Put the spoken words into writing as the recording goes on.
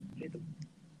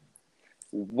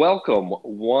Welcome,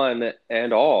 one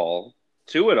and all,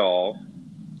 to it all.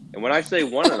 And when I say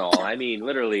one and all, I mean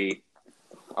literally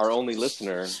our only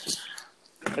listener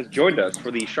has joined us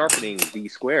for the Sharpening the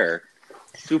Square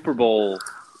Super Bowl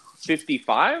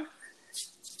 55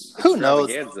 Who knows?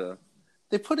 extravaganza.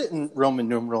 They put it in Roman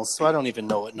numerals, so I don't even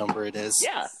know what number it is.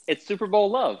 Yeah, it's Super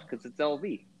Bowl love because it's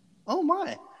LV. Oh,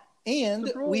 my. And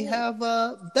we have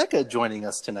Becca joining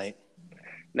us tonight.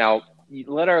 Now,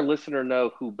 let our listener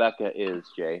know who Becca is,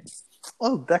 Jay.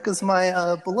 Oh, Becca's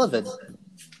my beloved.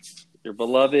 Your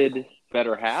beloved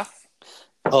better half?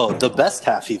 Oh, the best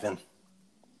half, even.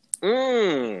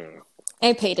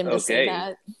 I paid him to say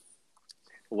that.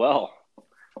 Well,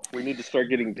 we need to start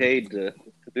getting paid to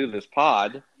do this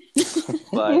pod.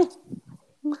 But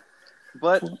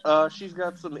she's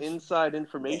got some inside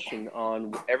information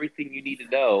on everything you need to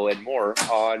know and more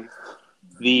on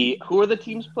who are the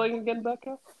teams playing again,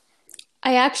 Becca?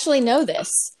 I actually know this.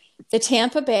 The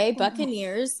Tampa Bay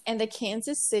Buccaneers and the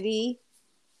Kansas City.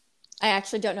 I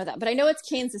actually don't know that, but I know it's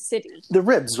Kansas City. The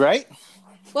Ribs, right?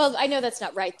 Well, I know that's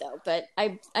not right, though, but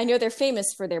I know they're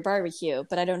famous for their barbecue,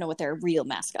 but I don't know what their real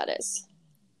mascot is.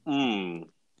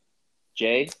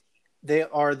 Jay? They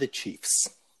are the Chiefs.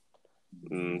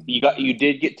 You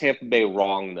did get Tampa Bay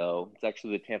wrong, though. It's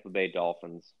actually the Tampa Bay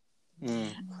Dolphins.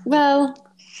 Well,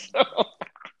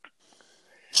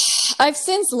 I've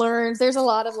since learned there's a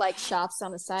lot of shops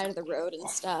on the side of the road and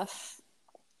stuff.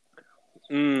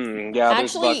 Yeah.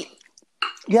 Actually,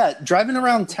 yeah, driving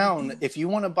around town, if you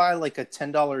want to buy a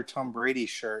 $10 Tom Brady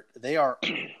shirt, they are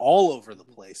all over the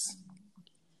place.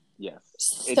 Yes.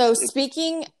 So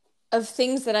speaking of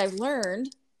things that I've learned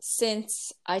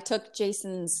since I took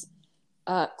Jason's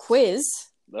quiz.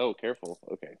 Oh, careful.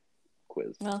 Okay.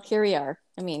 Quiz. Well, here we are.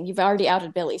 I mean, you've already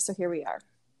outed Billy, so here we are.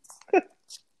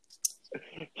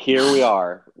 Here we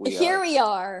are. We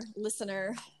are,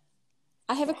 listener.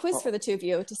 I have a quiz for the two of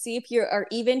you to see if you are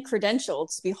even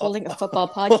credentialed to be holding a football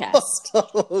podcast.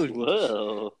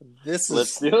 Whoa.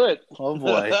 Let's do it. Oh,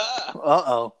 boy.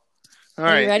 Uh-oh. All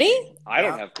right. Are you ready? I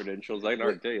don't have credentials. I can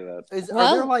already tell you that.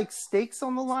 Are there stakes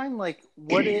on the line?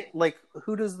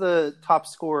 Who does the top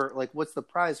score? What's the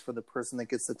prize for the person that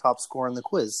gets the top score in the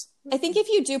quiz? I think if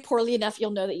you do poorly enough,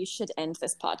 you'll know that you should end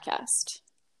this podcast.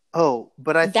 Oh,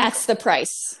 but that's the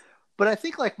price. But I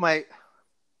think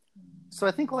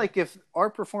if our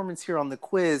performance here on the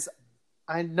quiz,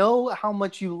 I know how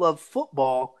much you love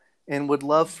football and would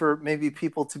love for maybe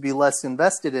people to be less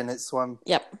invested in it. So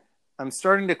I'm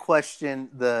starting to question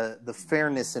the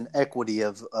fairness and equity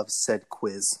of said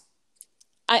quiz.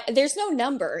 There's no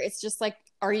number. It's just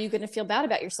are you going to feel bad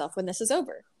about yourself when this is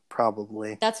over?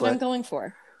 Probably. That's what I'm going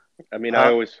for. I mean, I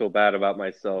always feel bad about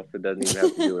myself. It doesn't even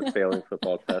have to do with failing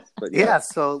football tests. But yeah,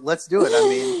 so let's do it. I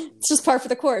mean, it's just par for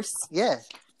the course. Yeah.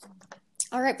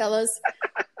 All right, fellas.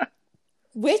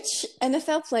 Which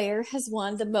NFL player has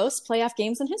won the most playoff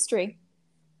games in history?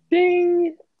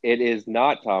 Ding! It is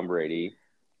not Tom Brady.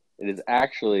 It is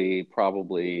actually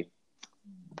probably.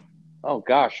 Oh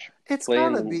gosh, it's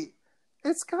gotta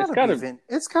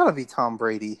be Tom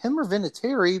Brady. Him or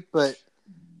Vinatieri, but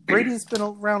Brady's been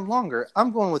around longer.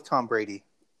 I'm going with Tom Brady.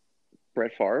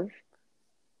 Brett Favre?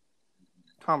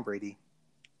 Tom Brady.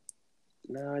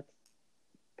 No, it's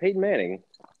Peyton Manning.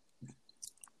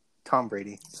 Tom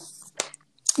Brady.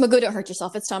 Magoo, don't hurt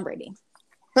yourself. It's Tom Brady.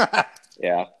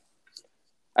 Yeah.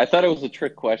 I thought it was a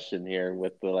trick question here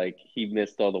with the, he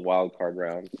missed all the wild card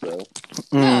rounds, so.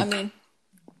 No, I mean.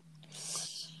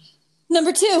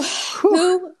 Number 2.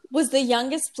 Who was the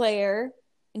youngest player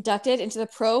inducted into the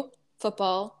Pro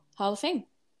Football Hall of Fame?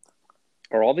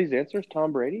 Are all these answers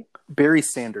Tom Brady? Barry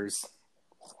Sanders.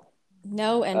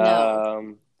 No and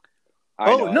no.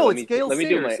 It's Gale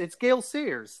Sayers. It's Gale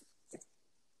Sayers.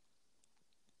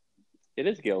 It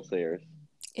is Gale Sayers.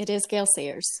 It is Gale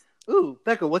Sayers. Ooh,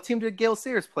 Becca, what team did Gale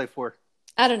Sayers play for?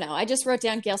 I don't know. I just wrote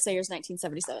down Gale Sayers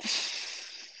 1977.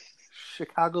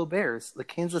 Chicago Bears, the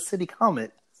Kansas City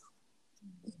Comet.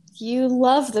 You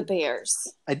love the Bears.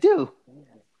 I do.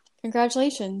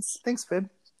 Congratulations. Thanks, babe.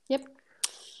 Yep.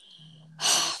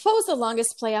 What was the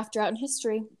longest playoff drought in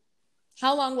history?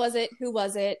 How long was it? Who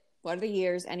was it? What are the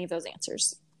years? Any of those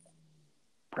answers?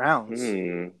 Browns.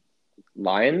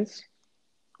 Lions?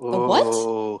 The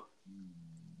what?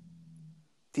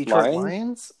 Detroit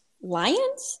Lions?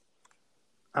 Lions?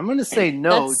 I'm going to say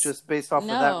no, just based off of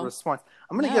that response.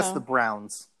 I'm going to guess the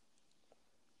Browns.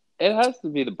 It has to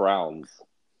be the Browns.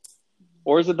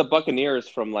 Or is it the Buccaneers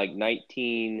from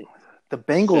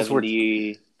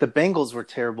 1970? The Bengals were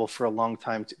terrible for a long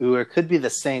time too. Or it could be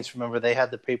the Saints. Remember, they had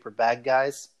the paper bag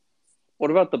guys. What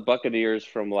about the Buccaneers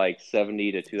from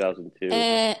 70 to 2002?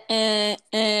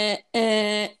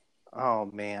 Oh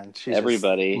man. She's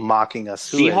everybody just mocking us.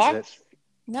 Who Seahawks? is it?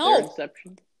 No.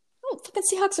 Inception. Oh, fucking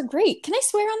Seahawks are great. Can I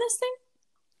swear on this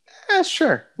thing?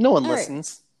 Sure. No one All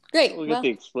listens. Right. Great. We'll get the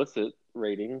explicit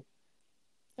rating.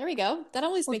 There we go. That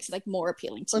always makes it more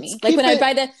appealing to me. Like when I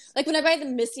buy the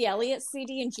Missy Elliott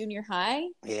CD in junior high.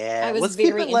 Yeah. I was let's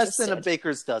very keep it less interested. than a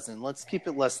baker's dozen. Let's keep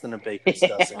it less than a baker's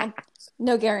dozen.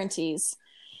 No guarantees.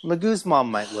 Magoo's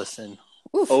mom might listen.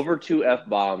 Oof. Over 2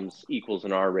 F-bombs equals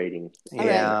an R rating.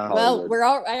 Yeah. Right. Well,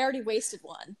 I already wasted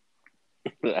one.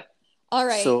 All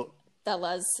right. So,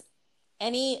 fellas,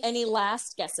 any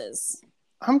last guesses?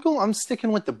 I'm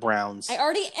sticking with the Browns. I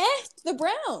already effed the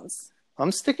Browns.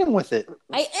 I'm sticking with it.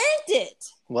 I effed it.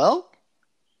 Well,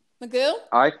 Magoo?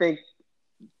 I think,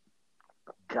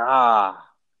 God,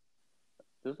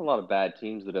 there's a lot of bad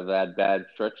teams that have had bad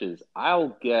stretches. I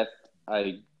guess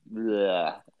I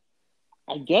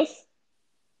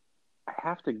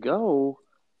have to go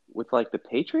with like the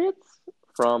Patriots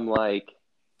from like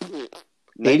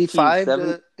 85 to,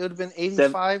 it would have been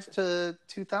 85 to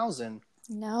 2000.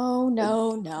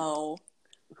 No.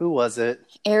 Who was it?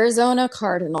 Arizona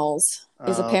Cardinals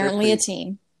is apparently a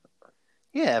team.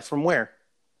 Yeah, from where?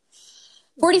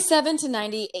 47 to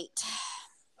 98.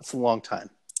 That's a long time.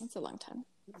 It's a long time.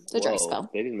 It's a dry spell.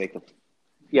 They didn't make them.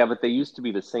 Yeah, but they used to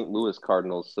be the St. Louis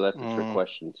Cardinals, so that's a trick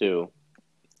question too.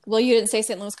 Well, you didn't say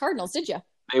St. Louis Cardinals, did you?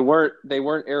 They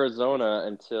weren't Arizona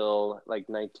until like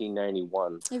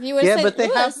 1991. If you would say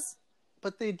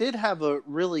but they did have a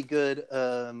really good.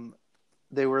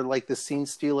 They were like the Scene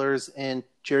Stealers and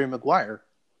Jerry Maguire.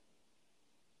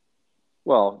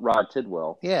 Well, Rod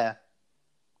Tidwell. Yeah.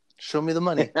 Show me the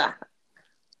money.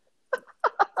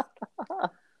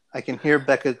 I can hear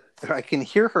Becca. I can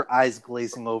hear her eyes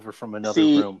glazing over from another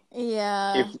room.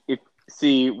 Yeah. If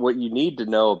what you need to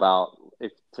know about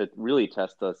to really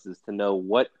test us is to know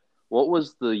what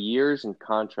was the years and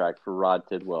contract for Rod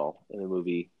Tidwell in the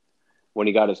movie when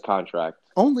he got his contract.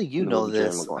 Only you know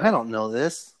this. I don't know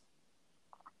this.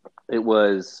 It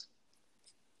was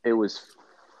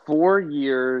 4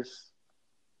 years,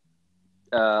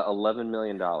 $11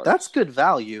 million. That's good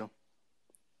value.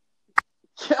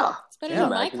 Yeah. It's better than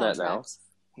my contract. That now.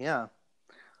 Yeah. All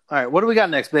right. What do we got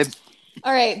next, babe?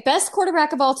 All right. Best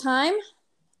quarterback of all time.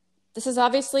 This is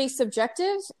obviously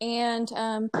subjective, and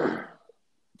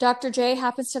Dr. J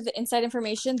happens to have the inside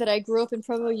information that I grew up in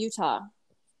Provo, Utah.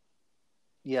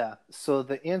 Yeah. So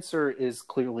the answer is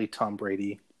clearly Tom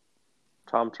Brady.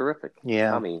 Tom Terrific.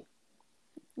 Yeah. Tommy.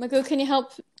 Magoo, can you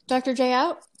help Dr. J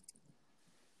out?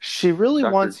 She really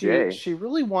wants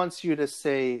you to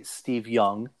say Steve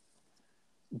Young,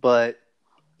 but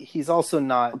he's also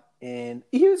not in.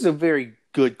 He was a very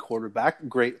good quarterback,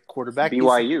 great quarterback.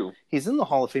 BYU. He's in the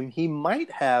Hall of Fame. He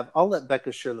might have. I'll let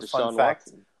Becca share the fun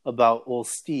fact about old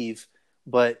Steve,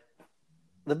 but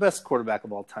the best quarterback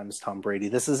of all time is Tom Brady.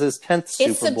 This is his 10th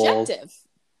Super Bowl. It's subjective.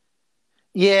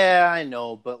 Yeah, I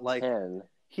know, but like 10.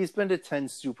 He's been to 10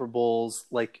 Super Bowls.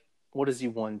 Like, what has he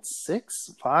won? 6?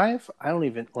 5? I don't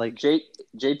even like. Jay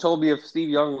told me if Steve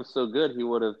Young was so good, he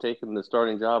would have taken the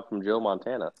starting job from Joe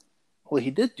Montana. Well, he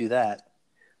did do that.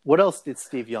 What else did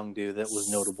Steve Young do that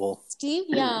was notable? Steve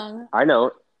Young. I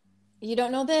know. You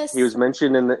don't know this. He was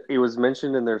mentioned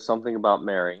in There's Something About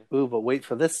Mary. Ooh, but wait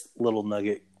for this little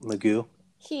nugget, Magoo.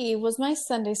 He was my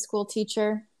Sunday school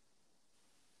teacher.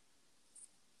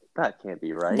 That can't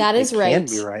be right. That is right. Can't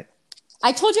be right.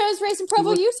 I told you I was raised in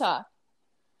Provo, Utah.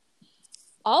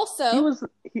 Also,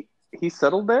 he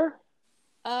settled there.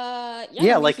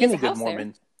 Yeah, like any good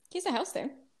Mormon. There. He has a house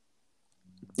there.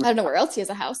 I don't know where else he has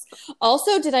a house.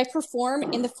 Also, did I perform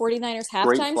in the 49ers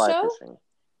halftime show? Fishing.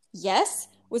 Yes.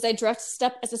 Was I dressed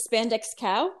up as a spandex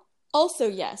cow? Also,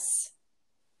 yes.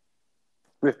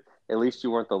 At least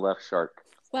you weren't the left shark.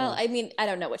 Well, I mean, I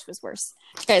don't know which was worse.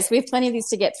 Guys, we have plenty of these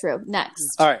to get through.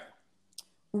 Next. All right.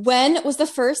 When was the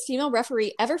first female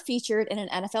referee ever featured in an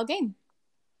NFL game?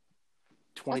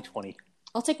 2020.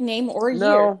 I'll take name or year.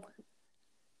 No.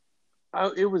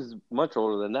 It was much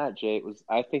older than that, Jay.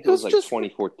 I think it was like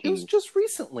 2014. It was just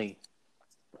recently.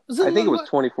 I think it was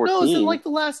 2014. No, it was in like the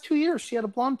last 2 years. She had a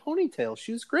blonde ponytail.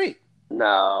 She was great.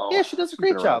 No. Yeah, she does a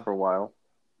great job. For a while.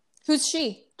 Who's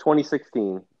she?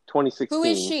 2016. Who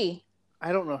is she?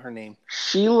 I don't know her name.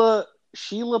 Sheila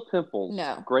Pimples.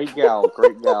 No. Great gal.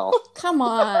 Come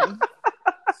on.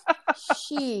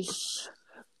 Sheesh.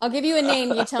 I'll give you a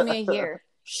name. You tell me a year.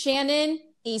 Shannon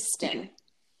Easton.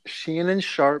 Shannon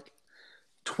Sharp.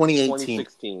 2018.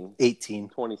 2016. 18.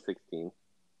 2016.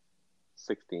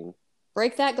 16.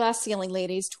 Break that glass ceiling,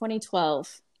 ladies.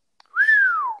 2012.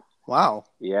 Wow.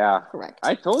 Yeah. Correct.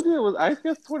 I told you it was, I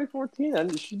guess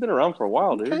 2014. She's been around for a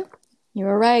while, dude. Okay. You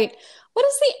were right. What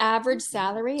is the average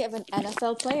salary of an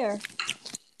NFL player?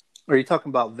 Are you talking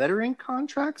about veteran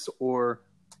contracts or?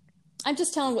 I'm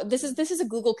just telling what this is a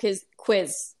Google quiz.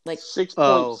 Like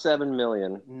 $6.7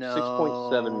 million. No.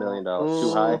 $6.7 million.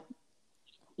 Too high?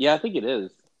 Yeah, I think it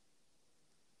is.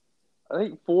 I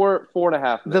think 4.5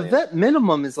 million. The vet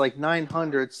minimum is like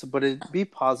 900, but it'd be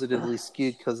positively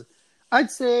skewed because I'd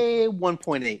say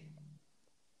 1.8.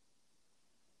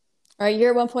 All right,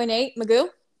 you're at 1.8, Magoo?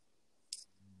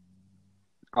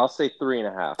 I'll say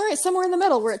 3.5. All right, somewhere in the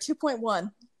middle. We're at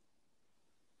 2.1.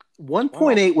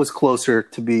 1.8 was closer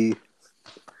to be,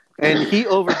 and he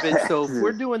overbid. So if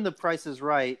we're doing the prices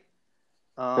right,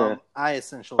 I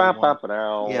essentially won.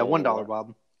 Yeah, $1,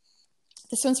 Bob.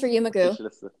 This one's for you, Magoo.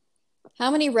 How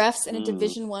many refs in a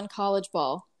Division I college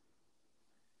ball?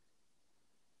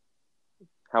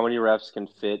 How many refs can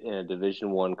fit in a Division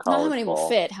I college ball? Not how many will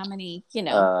fit. How many,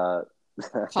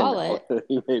 call it.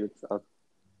 You made it sound.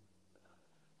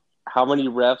 How many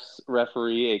refs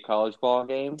referee a college ball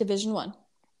game? Division I.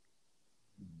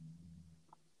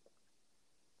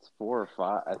 It's 4 or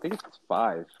 5. I think it's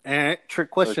 5.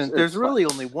 Trick question. There's really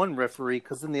only one referee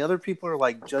because then the other people are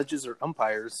like judges or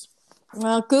umpires.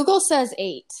 Well, Google says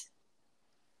 8.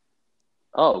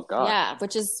 Oh God! Yeah,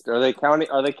 which is are they counting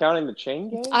the chain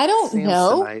game? I don't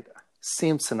know.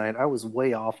 Samsonite. I was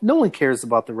way off. No one cares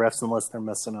about the refs unless they're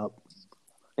messing up.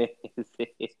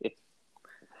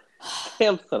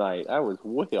 Samsonite. I was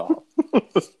way off.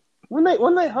 when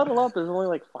they huddle up, there's only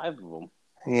like 5 of them.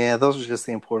 Yeah, those are just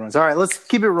the important ones. All right, let's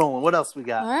keep it rolling. What else we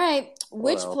got? All right,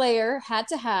 which player had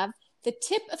to have the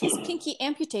tip of his pinky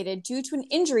amputated due to an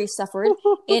injury suffered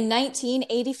in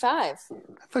 1985.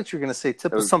 I thought you were going to say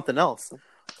tip of something else. It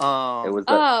was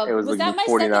that my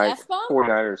second F-bomb?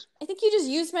 49ers. I think you just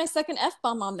used my second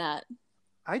F-bomb on that.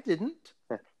 I didn't.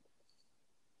 It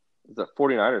was a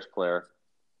 49ers player.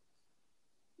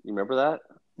 You remember that?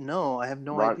 No, I have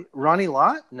no idea. Ronnie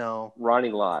Lott? No.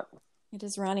 Ronnie Lott. It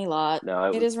is Ronnie Lott.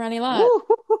 No, it is Ronnie Lott.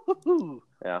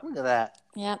 Yeah. Look at that.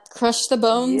 Yeah. Crush the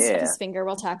bones of his finger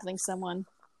while tackling someone.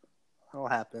 That'll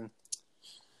happen.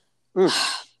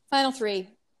 Final 3.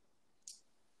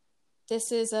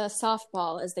 This is a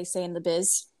softball, as they say in the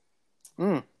biz.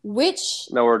 Which?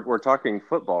 No, we're talking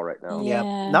football right now.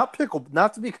 Yeah. Not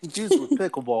to be confused with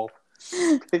pickleball.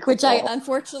 Which I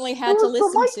unfortunately had to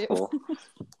listen to.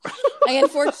 I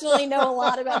unfortunately know a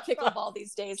lot about pickleball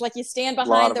these days. Like you stand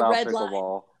behind the red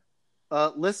line.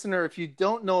 Listener, if you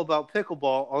don't know about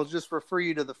pickleball, I'll just refer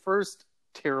you to the first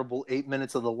terrible 8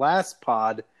 minutes of the last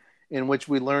pod in which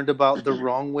we learned about the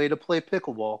wrong way to play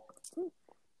pickleball.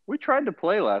 We tried to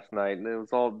play last night, and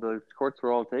the courts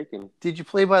were all taken. Did you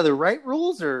play by the right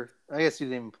rules, or I guess you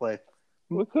didn't even play?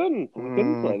 We couldn't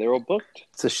play. They were all booked.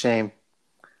 It's a shame.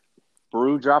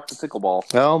 Brew dropped the pickleball.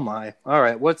 Oh, my. All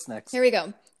right, what's next? Here we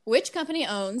go. Which company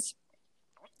owns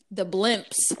the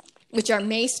Blimps, which are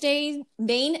mainstays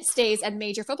at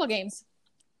major football games?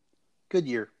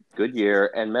 Goodyear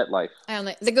and MetLife.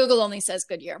 The Google only says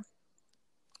Goodyear.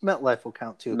 MetLife will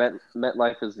count, too.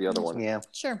 MetLife is the other one. Yeah.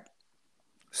 Sure.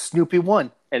 Snoopy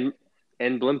won. And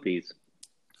Blimpies.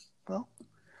 Well,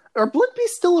 are Blimpies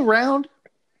still around?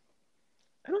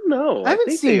 I don't know. I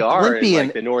think they are in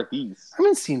the Northeast. I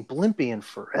haven't seen Blimpie in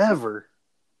forever.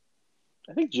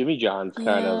 I think Jimmy John's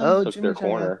kind of took their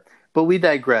corner. But we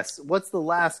digress. What's the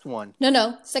last one?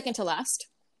 No. Second to last.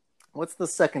 What's the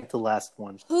second to last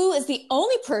one? Who is the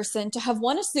only person to have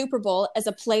won a Super Bowl as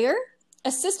a player,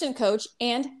 assistant coach,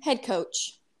 and head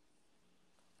coach?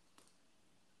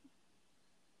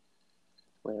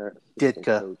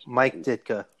 Ditka. Mike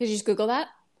Ditka. Did you just Google that?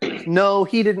 No,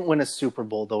 he didn't win a Super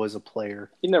Bowl though as a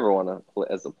player. He never won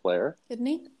as a player. Didn't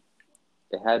he?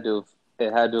 It had to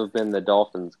have been the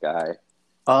Dolphins guy.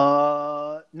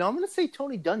 No, I'm gonna say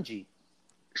Tony Dungy.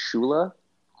 Shula?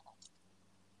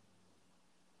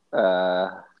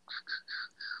 John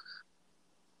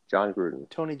Gruden.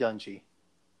 Tony Dungy.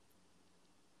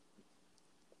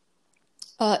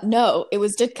 No, it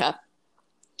was Ditka.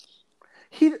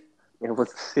 It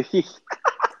was.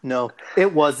 No,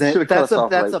 it wasn't. That's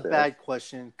a bad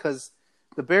question because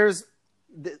the Bears.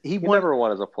 He never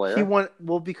won as a player. He won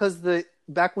because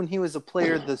back when he was a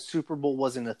player, the Super Bowl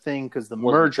wasn't a thing because the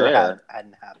merger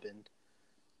hadn't happened.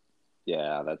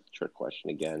 Yeah, that's a trick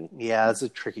question again. Yeah, that's a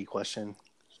tricky question.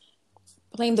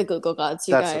 Blame the Google gods,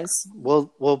 guys.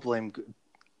 We'll blame.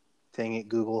 Dang it,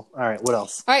 Google. All right, what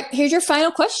else? All right, here's your final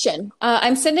question.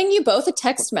 I'm sending you both a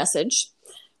text message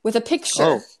with a picture.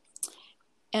 Oh.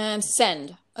 And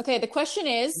send. Okay, the question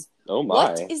is, oh my.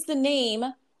 What is the name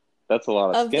That's a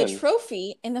lot of the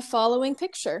trophy in the following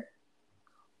picture?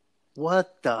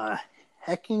 What the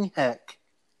hecking heck?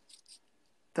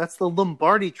 That's the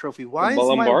Lombardi Trophy. Why is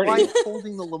my wife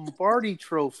holding the Lombardi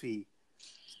Trophy?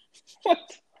 What?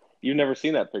 You've never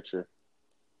seen that picture?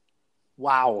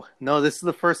 Wow. No, this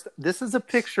is a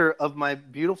picture of my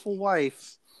beautiful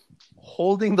wife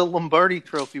holding the Lombardi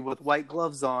Trophy with white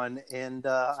gloves on, and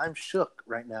I'm shook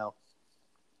right now.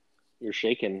 You're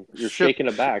shaking. You're shaken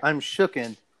aback. I'm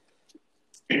shooken.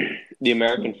 The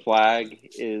American flag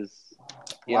is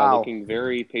looking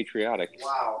very patriotic.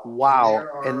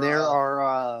 Wow. And there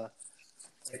are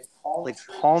like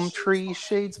palm tree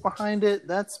shades behind it.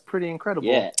 That's pretty incredible.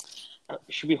 Yeah. You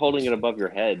should be holding it above your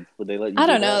head. Would they let you? I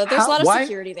don't know. There's a lot of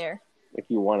security there. If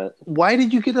you want it. Why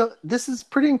did you get this is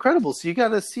pretty incredible. So you got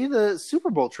to see the Super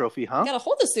Bowl trophy, huh? You got to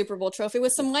hold the Super Bowl trophy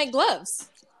with some white gloves.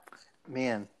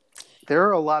 Man, there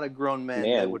are a lot of grown men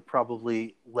that would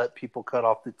probably let people cut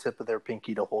off the tip of their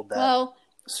pinky to hold that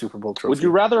Super Bowl trophy. Would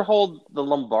you rather hold the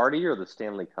Lombardi or the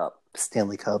Stanley Cup?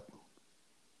 Stanley Cup.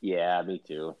 Yeah, me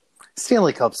too.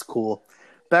 Stanley Cup's cool.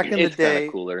 Back in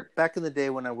cooler. Back in the day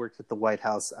when I worked at the White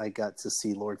House, I got to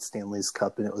see Lord Stanley's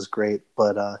Cup, and it was great.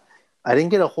 But I didn't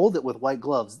get to hold it with white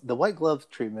gloves. The white glove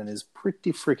treatment is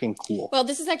pretty freaking cool. Well,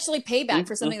 this is actually payback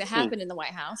for something that happened in the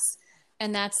White House.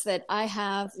 And that's that I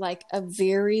have like a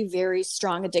very, very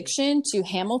strong addiction to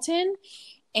Hamilton.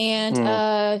 And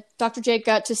Dr. Jake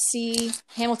got to see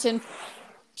Hamilton,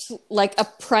 like a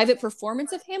private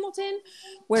performance of Hamilton.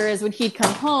 Whereas when he'd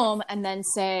come home and then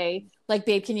say, like,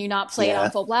 babe, can you not play it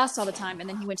on full blast all the time? And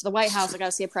then he went to the White House. I got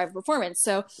to see a private performance.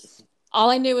 So all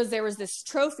I knew was there was this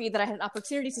trophy that I had an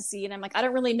opportunity to see. And I'm like, I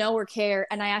don't really know or care.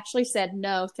 And I actually said,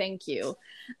 no, thank you.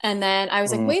 And then I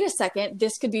was like, wait a second,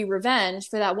 this could be revenge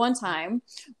for that one time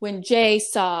when Jay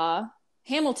saw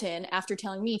Hamilton after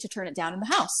telling me to turn it down in the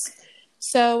house.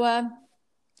 So,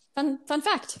 fun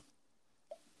fact.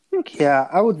 Yeah,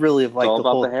 I would really have liked to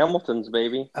hold the Hamiltons,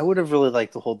 baby. I would have really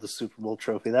liked to hold the Super Bowl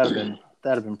trophy. That'd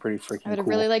have been pretty freaking cool. I would have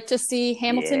really liked to see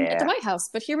Hamilton at the White House,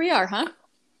 but here we are, huh?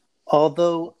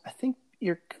 Although I think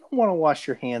you're gonna want to wash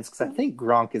your hands because I think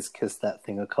Gronk has kissed that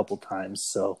thing a couple times.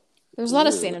 So there's a lot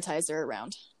of sanitizer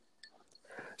around.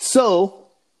 So,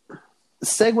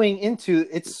 segueing into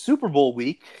it's Super Bowl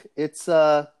week. It's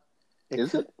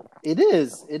is it? It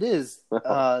is. It is.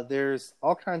 There's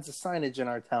all kinds of signage in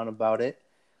our town about it.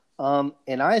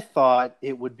 And I thought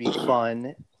it would be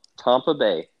fun. Tampa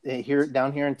Bay.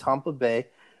 Down here in Tampa Bay.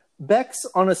 Bex,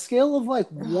 on a scale of like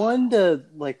 1 to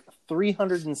like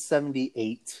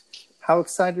 378, how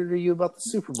excited are you about the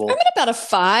Super Bowl? I'm at about a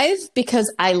 5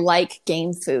 because I like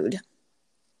game food.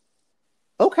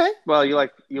 Okay. Well, you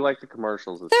like the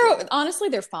commercials. Honestly,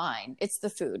 they're fine. It's the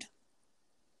food.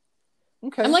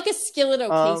 Okay. I'm like a skillet o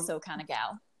queso kind of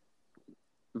gal.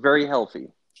 Very healthy.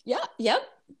 Yeah. Yep.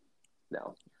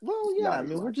 No. Well, yeah. I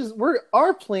mean,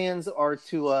 our plans are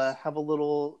to have a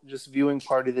little just viewing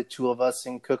party, the two of us,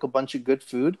 and cook a bunch of good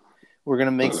food. We're gonna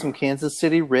make some Kansas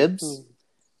City ribs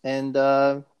and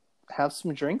have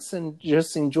some drinks and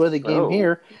just enjoy the game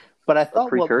here. But I thought a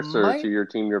precursor to your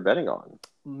team you're betting on.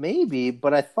 Maybe,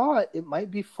 but I thought it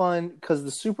might be fun because the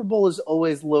Super Bowl is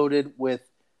always loaded with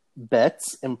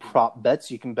bets and prop bets.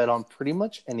 You can bet on pretty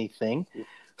much anything.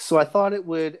 So I thought it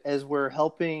would, as we're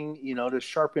helping, to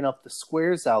sharpen up the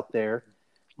squares out there,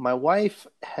 my wife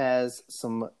has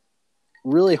some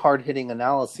really hard-hitting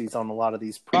analyses on a lot of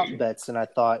these prop bets, and I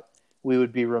thought we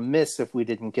would be remiss if we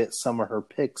didn't get some of her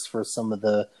picks for some of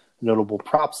the notable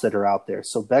props that are out there.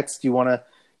 So, Bex, do you want to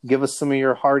give us some of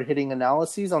your hard-hitting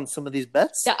analyses on some of these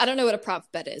bets? Yeah, I don't know what a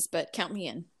prop bet is, but count me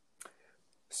in.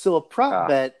 So a prop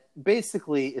bet,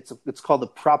 basically, it's called a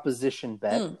proposition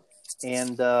bet.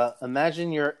 And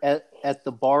imagine you're at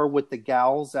the bar with the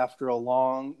gals after a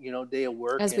long, day of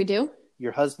work. As we do.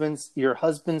 Your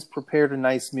husband's prepared a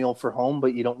nice meal for home,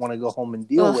 but you don't want to go home and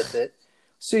deal with it.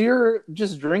 So you're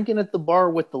just drinking at the bar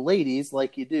with the ladies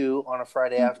like you do on a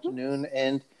Friday afternoon,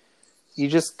 and you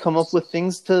just come up with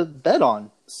things to bet on.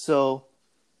 So,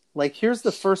 like, here's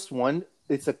the first one.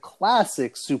 It's a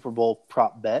classic Super Bowl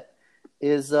prop bet.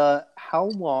 Is how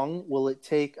long will it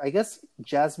take? I guess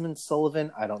Jasmine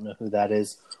Sullivan, I don't know who that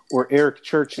is, or Eric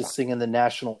Church is singing the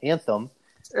national anthem.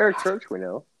 Eric Church, we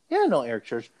know. Yeah, I know Eric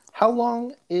Church. How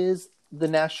long is the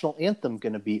national anthem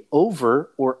going to be? Over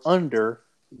or under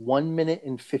 1 minute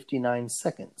and 59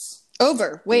 seconds?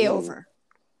 Over. Way over.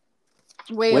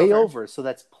 Way over. So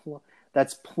that's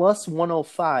plus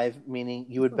 105, meaning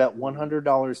you would bet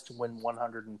 $100 to win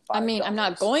 $105. I mean, I'm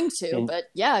not going to, but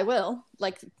yeah, I will.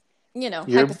 Like,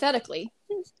 hypothetically.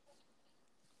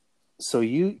 So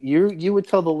you would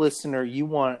tell the listener you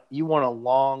want a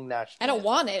long national. I don't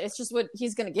want it. It's just what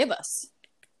he's going to give us.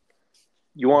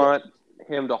 You want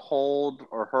him to hold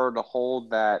or her to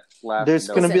hold that last. There's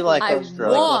going to be like I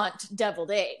want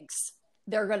deviled eggs.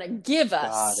 They're going to give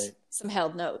us some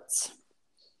held notes.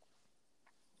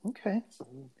 Okay.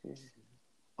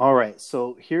 All right.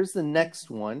 So here's the next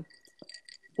one.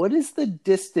 What is the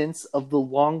distance of the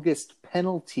longest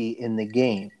penalty in the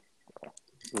game?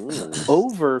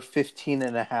 Over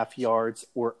 15.5 yards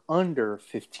or under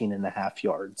 15.5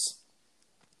 yards?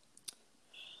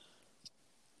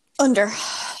 Under.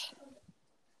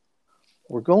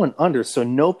 We're going under, so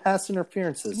no pass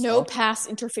interferences. No pass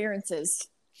interferences.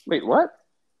 Wait, what?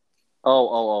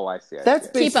 Oh, I see. That's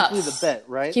basically the bet,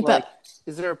 right? Keep up.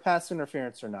 Is there a pass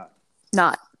interference or not?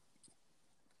 Not.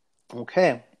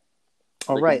 Okay.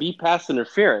 All right. Be pass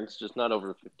interference, just not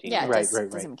over 15. Yeah, right.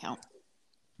 Doesn't count.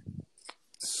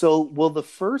 So, will the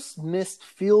first missed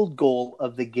field goal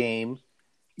of the game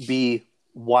be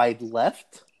wide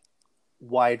left,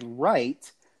 wide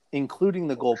right, including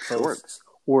the goalposts,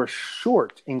 or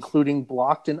short, including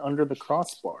blocked and under the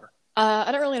crossbar?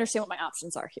 I don't really understand what my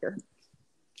options are here.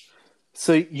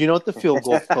 So, you know what the field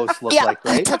goal posts look like,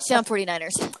 right? Touchdown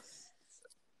 49ers.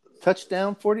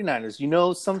 Touchdown 49ers. You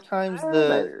know, sometimes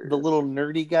the little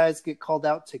nerdy guys get called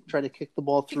out to try to kick the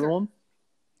ball through them.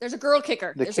 There's a girl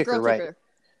kicker. The kicker.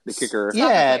 The kicker.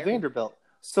 Yeah, Vanderbilt.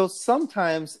 So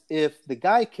sometimes if the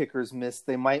guy kickers miss,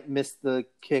 they might miss the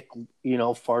kick,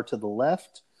 far to the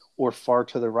left or far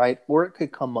to the right, or it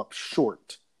could come up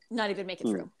short. Not even make it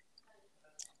through.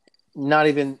 Not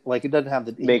even, like, it doesn't have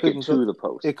the... Make it to the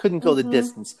post. It couldn't go the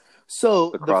distance. So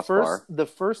the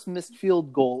first missed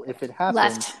field goal, if it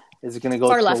happens, is it going to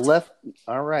go to the left?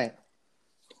 All right.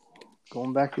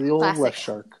 Going back to the old left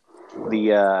shark.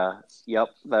 Yep,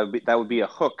 that would be a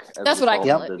hook. That's what I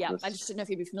call it. Yeah, I just didn't know if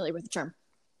you'd be familiar with the term.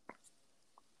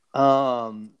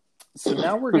 So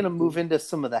now we're going to move into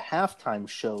some of the halftime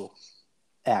show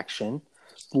action.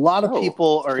 A lot of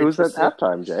people are interested. Who's at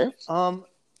halftime, Jay?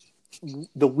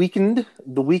 The Weeknd.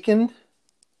 The Weeknd.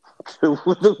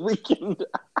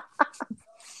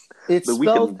 It's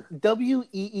spelled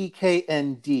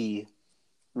Weeknd.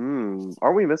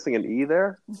 Are we missing an E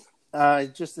there?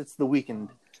 It's the Weeknd.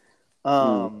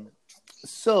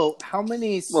 So how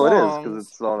many songs? Well, it is because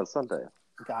it's on a Sunday.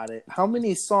 Got it. How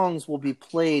many songs will be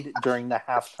played during the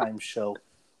halftime show?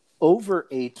 Over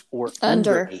 8 or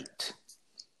under 8?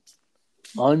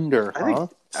 Under, huh?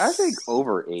 I think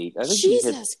over 8. I think he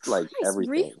hits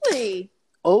everything. Really?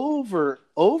 Over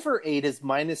 8 is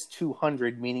minus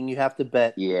 200, meaning you have to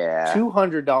bet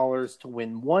 $200 to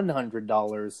win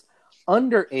 $100.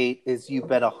 Under 8 is you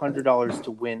bet $100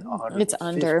 to win $150. It's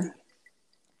under.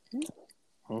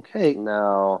 Okay.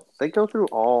 No, they go through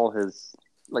all his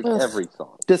every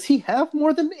song. Does he have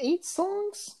more than 8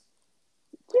 songs?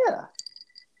 Yeah.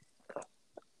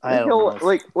 I don't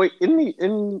know. Wait,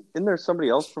 isn't there somebody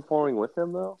else performing with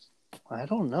him though? I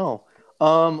don't know.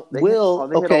 They hit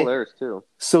all theirs too.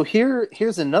 So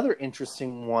here's another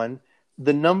interesting one.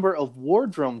 The number of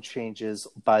wardrobe changes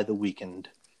by The Weeknd.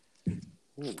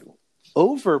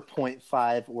 Over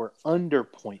 0.5 or under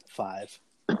 0.5.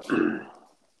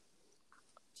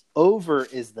 Over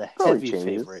is the heavy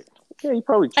favorite. Yeah, he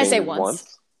probably changed I say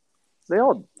once.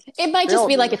 It might just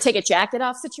be like a take a jacket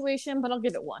off situation, but I'll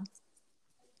give it 1.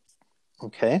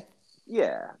 Okay.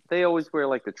 Yeah, they always wear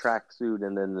like the tracksuit,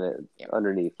 and then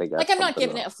underneath they got. I'm not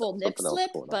giving it a full nip slip,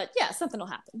 but yeah, something will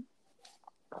happen.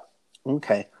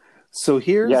 Okay, so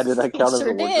here's. Yeah, did that count as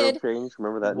a wardrobe change?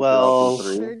 Remember that?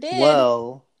 Sure did.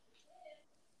 Well.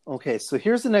 Okay, so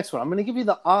here's the next one. I'm going to give you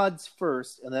the odds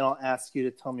first, and then I'll ask you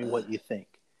to tell me what you think.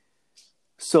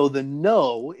 So the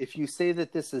no, if you say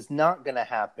that this is not going to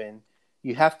happen,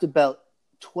 you have to bet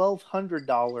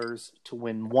 $1,200 to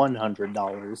win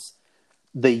 $100.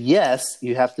 The yes,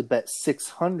 you have to bet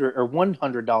 $600 or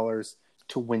 $100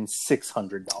 to win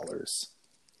 $600.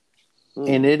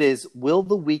 And it is, will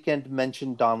The Weeknd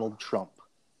mention Donald Trump?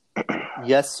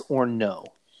 Yes or no?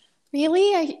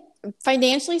 Really?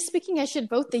 Financially speaking, I should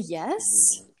vote the yes?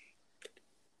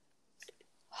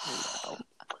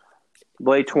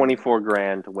 Play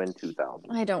 $24,000 to win $2,000.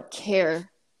 I don't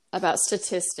care about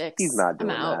statistics. He's not doing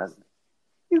that.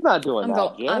 He's not doing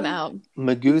that. I'm out.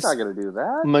 Magoo's not going to do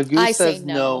that. Magoo says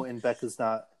no, and Becca's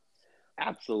not.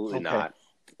 Absolutely not.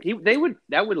 He would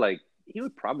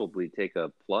probably take a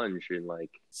plunge in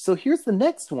like. So here's the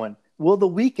next one. Will The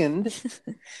Weeknd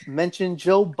mention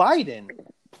Joe Biden?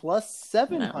 Plus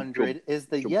 700 is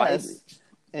the yes,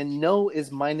 and no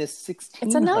is minus 1,600.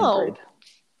 It's a no.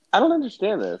 I don't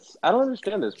understand this.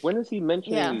 When is he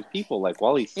mentioning these people? Like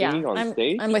while he's singing on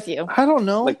stage? I'm with you. I don't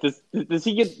know. Like does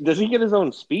he get his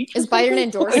own speech? Is Byron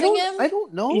endorsing him? I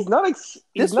don't know. He's not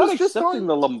accepting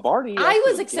the Lombardi. I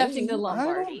was accepting the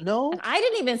Lombardi. No, I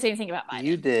didn't even say anything about Biden.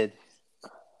 You did.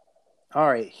 All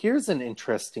right, here's an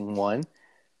interesting one.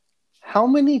 How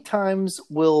many times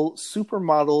will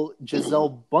supermodel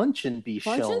Gisele Bündchen be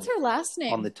shown? Bündchen's her last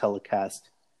name on the telecast.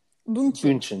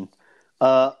 Bündchen.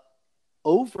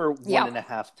 Over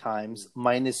 1.5 times,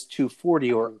 minus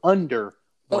 240, or under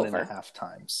 1.5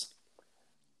 times.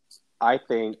 I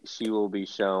think she will be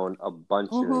shown a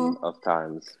bunch of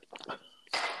times.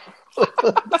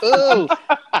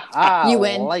 You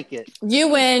win. Like it. You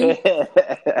win.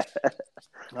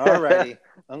 All righty.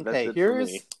 Okay,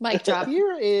 here's mic drop.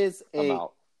 Here is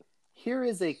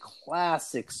a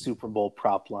classic Super Bowl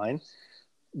prop line.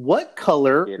 What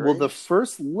color will the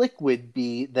first liquid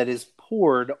be that is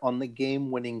poured on the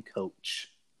game-winning coach?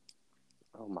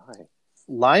 Oh my!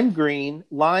 Lime green,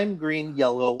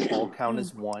 yellow all count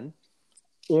as one.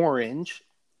 Orange,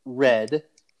 red,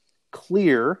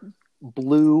 clear,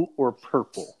 blue, or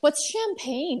purple. What's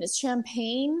champagne? Is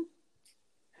champagne?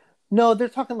 No, they're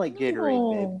talking like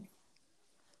Gatorade,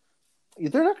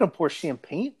 babe. They're not going to pour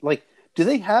champagne. Like, do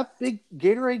they have big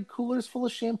Gatorade coolers full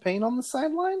of champagne on the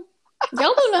sideline?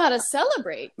 Y'all don't know how to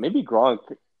celebrate. Maybe Gronk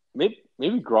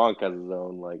has his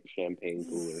own like champagne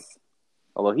cooler.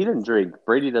 Although he didn't drink,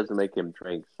 Brady doesn't make him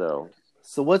drink. So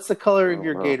what's the color of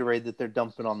your Gatorade that they're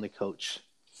dumping on the coach?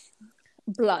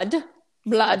 Blood.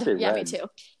 Yeah, red. me too.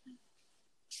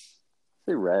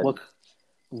 Say red. Look,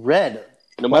 red.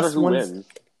 No matter who wins.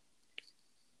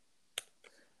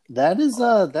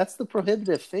 That's the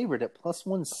prohibitive favorite at plus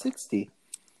 160.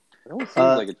 It almost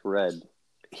seems like it's red.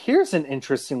 Here's an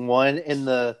interesting one in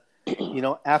the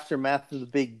aftermath of the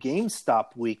big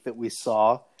GameStop week that we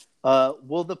saw.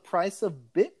 Will the price of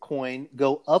Bitcoin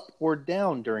go up or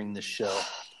down during the show?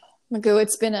 Magoo,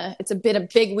 it's been a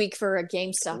big week for a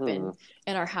GameStop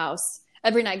in our house.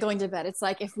 Every night going to bed, it's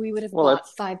like if we would have bought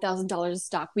 $5,000 of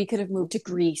stock, we could have moved to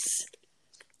Greece.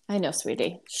 I know,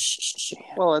 sweetie. Shh.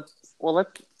 Well,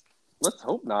 let's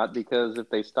hope not, because if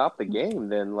they stop the game,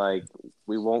 then like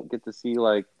we won't get to see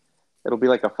it'll be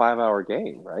like a 5-hour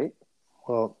game, right?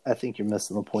 Well, I think you're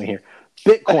missing the point here.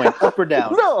 Bitcoin up or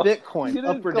down? No, Bitcoin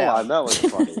up or down? That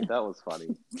was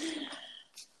funny.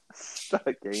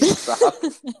 GameStop.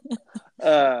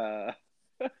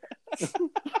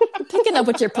 Picking up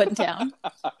what you're putting down.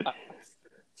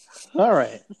 All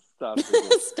right. Stop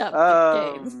games.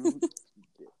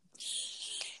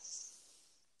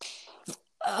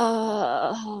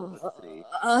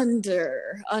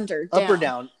 Under, down. Up or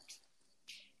down?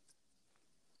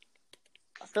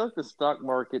 I feel like the stock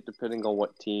market, depending on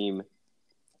what team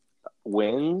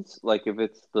wins, like if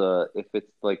it's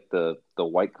like the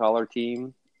white collar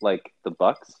team, like the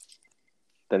Bucks,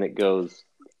 then it goes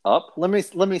up. Let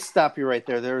me stop you right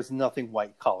there. There is nothing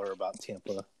white collar about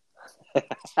Tampa.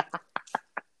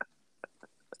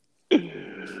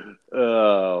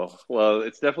 Oh, well,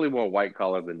 it's definitely more white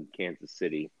collar than Kansas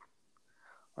City.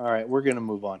 All right, we're going to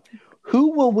move on.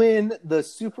 Who will win the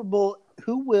Super Bowl?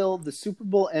 Who will the Super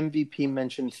Bowl MVP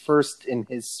mention first in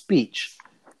his speech?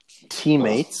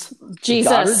 Teammates,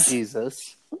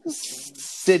 Jesus,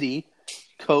 city,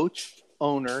 coach,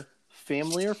 owner,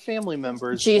 family or family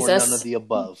members, or none of the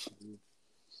above?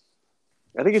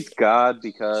 I think it's God,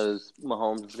 because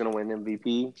Mahomes is going to win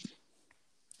MVP.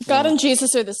 God and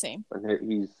Jesus are the same.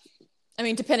 I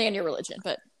mean, depending on your religion,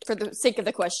 but for the sake of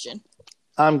the question.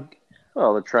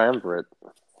 The triumvirate.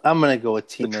 I'm going to go with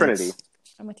teammates. The Trinity.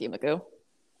 I'm with you, Magoo.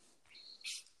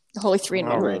 The Holy Three in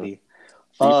one. Alrighty.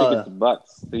 So you think it's the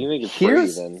Bucks. So you think it's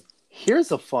Brady then.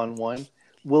 Here's a fun one.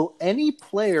 Will any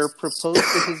player propose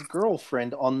to his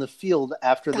girlfriend on the field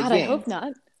after the game? I hope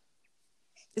not.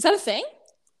 Is that a thing?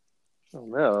 Oh,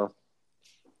 no.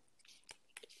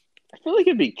 I feel like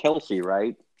it'd be Kelsey,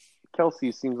 right?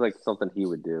 Kelsey seems like something he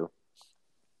would do.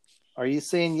 Are you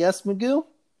saying yes, Magoo?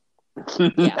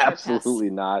 Yeah, absolutely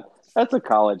not. That's a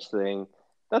college thing.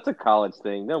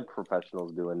 No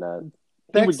professionals doing that.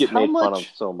 He would get made fun of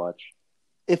so much.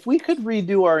 If we could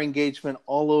redo our engagement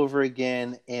all over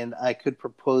again and I could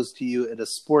propose to you at a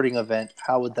sporting event,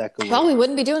 how would that go? Well, we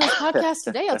wouldn't be doing this podcast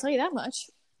today, I'll tell you that much.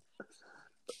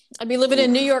 I'd be living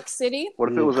in New York City.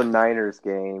 What if it was a Niners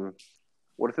game?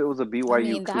 What if it was a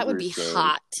BYU that would be game?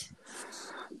 Hot.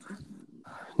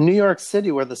 New York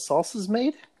City, where the salsa's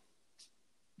made?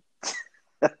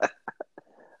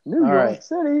 New York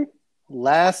City.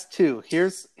 Last two.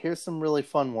 Here's some really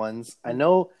fun ones. I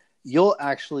know you'll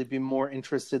actually be more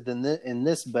interested in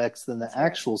this, Bex, than the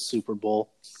actual Super Bowl.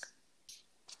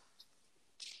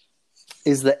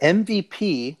 Is the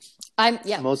MVP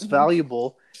most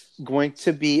valuable going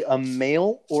to be a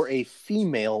male or a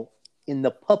female in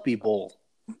the Puppy Bowl?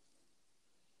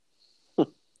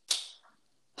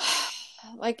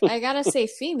 Like, I gotta say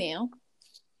female.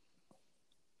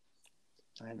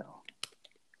 I know.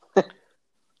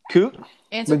 Coot?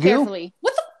 Answer carefully.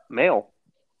 What the? Male.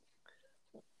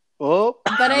 Oh,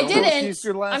 but I didn't.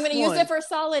 I'm going to use it for a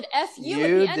solid FU at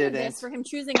the end of this for him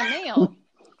choosing a male.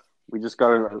 We just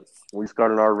got an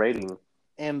R rating.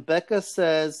 And Becca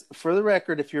says, for the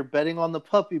record, if you're betting on the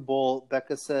Puppy Bowl,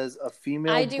 Becca says a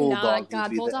female bulldog would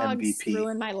be Bulldogs the MVP.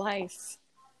 Ruined my life.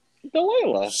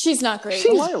 Delilah. She's not great.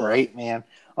 She's great, man.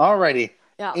 Alrighty.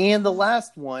 Yeah. And the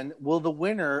last one, will the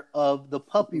winner of the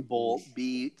Puppy Bowl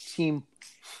be Team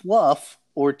Fluff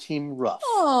or Team Rough?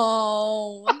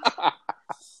 Oh.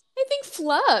 I think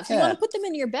Fluff. You want to put them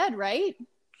in your bed, right?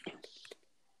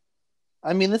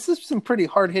 I mean, this is some pretty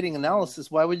hard-hitting analysis.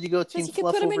 Why would you go Team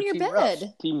Fluff over Team Rough?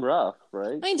 Bed. Team Rough,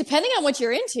 right? I mean, depending on what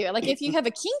you're into. Like, if you have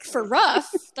a kink for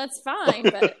Rough, that's fine.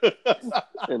 But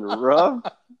and Rough?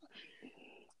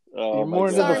 Oh, you're more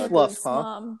into the Fluff, huh?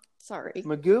 Mom. Sorry.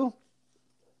 Magoo?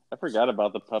 I forgot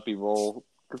about the Puppy Bowl.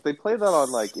 Because they play that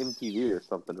on, like, MTV or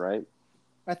something, right?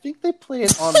 I think they play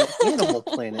it on the Animal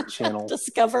Planet channel.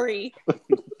 Discovery.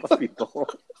 Puppy Bowl.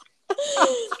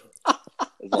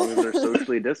 As long as they're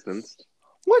socially distanced.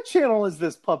 What channel is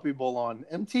this Puppy Bowl on?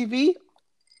 MTV?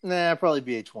 Nah, probably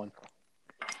VH1.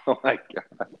 Oh my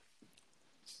god.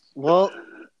 Well,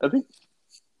 I think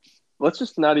let's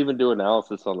just not even do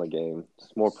analysis on the game.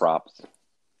 Just more props.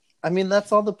 I mean,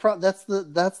 that's all the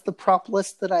that's the prop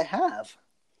list that I have.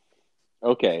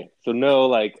 Okay, so no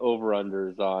like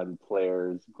over-unders on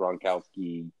players,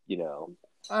 Gronkowski, you know.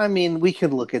 I mean, we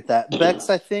could look at that.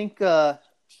 Bex, I think, like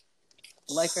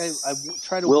I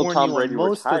try to warn Tom you Brady on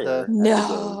most retire? of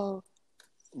the...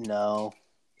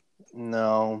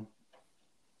 No.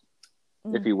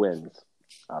 If he wins,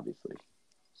 obviously.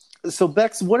 So,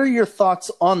 Bex, what are your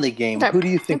thoughts on the game? Okay. Who do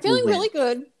you think I'm feeling will win? really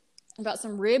good about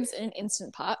some ribs and an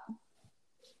Instant Pot.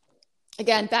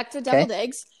 Again, back to deviled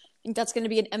eggs. I think that's going to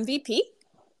be an MVP.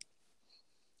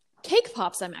 Cake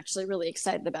Pops, I'm actually really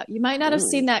excited about. You might not have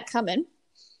seen that coming.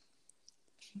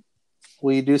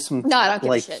 Will you do some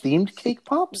themed Cake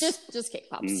Pops? Just Cake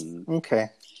Pops. Okay.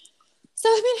 So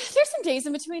I mean, there's some days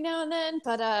in between now and then,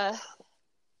 but I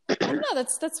don't know.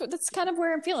 That's kind of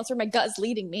where I'm feeling. That's where my gut is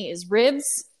leading me: is ribs,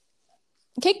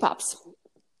 and Cake Pops,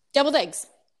 deviled eggs.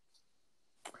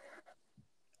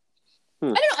 I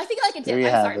don't know. I think I like a dip.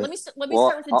 I'm sorry. Let me start with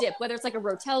a dip. Whether it's like a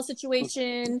Rotel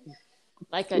situation,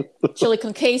 like a chili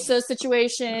con queso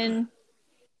situation,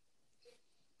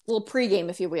 a little pregame,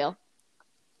 if you will.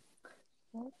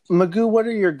 Magoo, what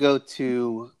are your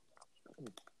go-to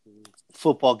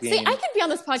football games? See, I could be on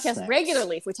this podcast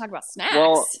regularly if we talk about snacks.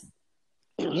 Well,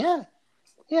 yeah.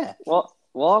 Well,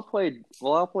 I'll play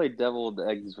deviled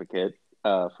advocate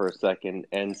for a second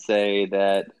and say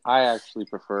that I actually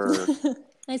prefer.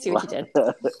 I see what you did.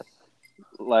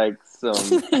 Like some.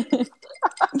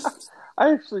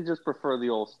 I actually just prefer the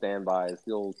old standbys,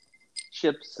 the old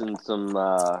chips and some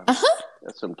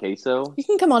queso. You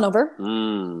can come on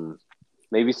over.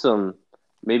 Maybe some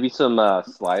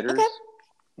sliders.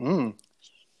 Okay.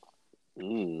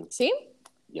 See?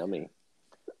 Yummy.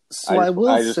 So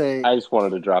I just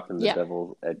wanted to drop in the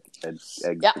devil's eggs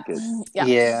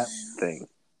thing.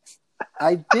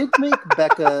 I did make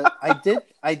Becca.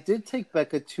 I did take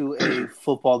Becca to a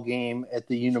football game at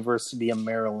the University of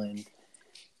Maryland,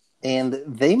 and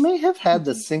they may have had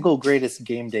the single greatest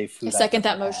game day food. I second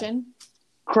that motion.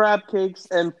 Crab cakes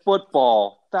and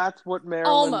football. That's what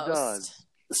Maryland does.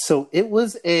 So it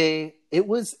was a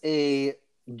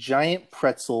giant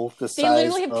pretzel the size of a large pizza. They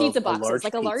literally have pizza boxes.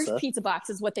 Like a large pizza box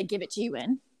is what they give it to you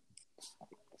in.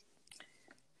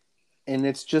 And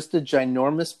it's just a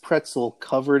ginormous pretzel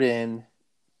covered in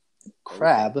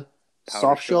crab,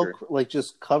 soft shell, like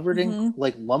just covered in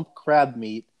like lump crab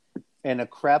meat and a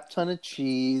crap ton of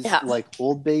cheese, like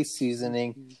Old Bay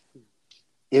seasoning.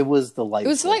 It was delightful. It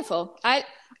was delightful. I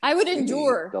would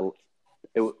endure.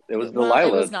 It was Delilah.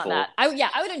 It was not that. I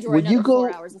would endure another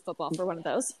 4 hours of football for one of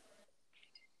those.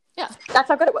 Yeah, that's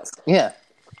how good it was. Yeah.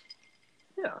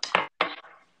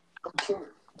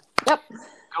 Yep.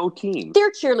 Go team.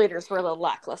 Their cheerleaders were a little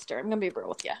lackluster. I'm gonna be real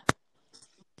with you.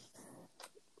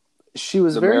 She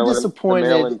was very disappointed. The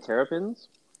Maryland Terrapins?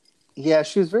 Yeah,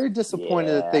 she was very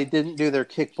disappointed that they didn't do their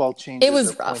kickball changes. It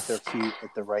was or rough. Point their feet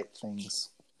at the right things.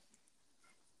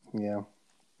 Yeah.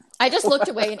 I just looked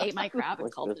away and ate my crab and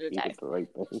called it a day. The right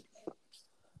thing.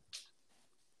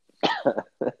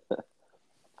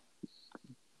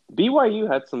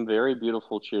 BYU had some very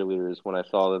beautiful cheerleaders when I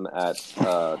saw them at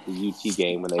the UT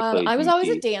game when they played. I was UT. always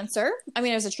a dancer. I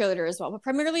mean, I was a cheerleader as well, but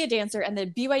primarily a dancer. And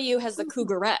then BYU has the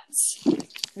Cougarettes,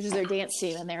 which is their dance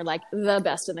team, and they're like the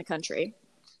best in the country.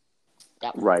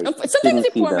 Yeah. Right. Sometimes they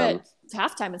perform at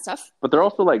halftime and stuff. But they're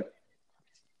also like,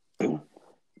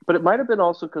 but it might have been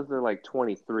also because they're like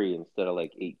 23 instead of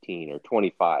like 18 or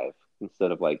 25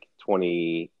 instead of like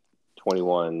 20,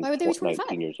 21, Why would they be 25?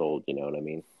 19 years old. You know what I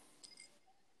mean?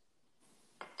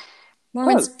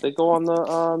 Mormons. Because they go on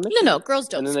the mission. No, girls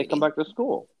don't. And then they come back to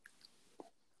school.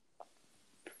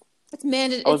 It's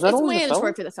mandatory. It's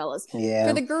mandatory for the fellas. Yeah.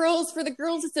 For the girls,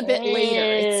 it's a bit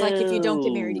later. It's like if you don't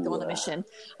get married, you go on the mission.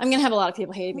 I'm gonna have a lot of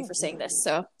people hating me for saying this,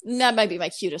 so that might be my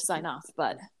cue to sign off.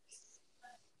 But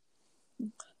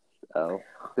the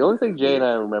only thing Jay and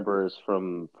I remember is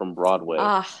from Broadway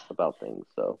about things.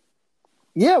 So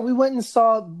yeah, we went and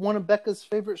saw one of Becca's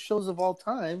favorite shows of all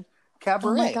time,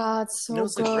 Cabaret. Oh my God, so it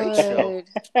was good. a great show.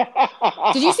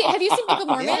 Have you seen Book of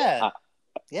Mormon?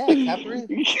 Yeah, Cabaret.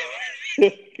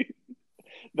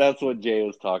 That's what Jay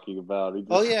was talking about. In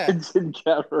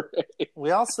Cabaret.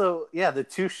 We also, the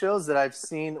two shows that I've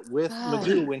seen with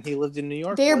Magoo when he lived in New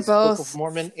York. They're both Book of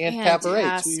Mormon and fantastic.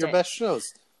 Cabaret, two of your best shows.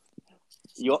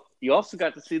 You also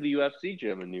got to see the UFC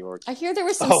gym in New York. I hear there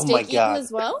was some steak eaten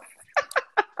as well.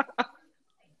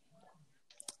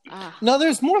 No,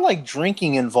 there's more like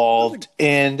drinking involved,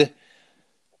 and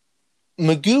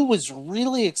Magoo was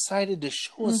really excited to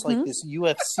show us like this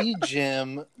UFC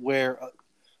gym where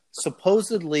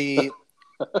supposedly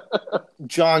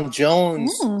John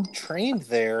Jones trained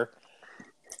there,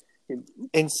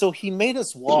 and so he made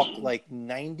us walk like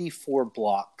 94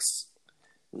 blocks.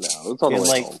 No, it was on the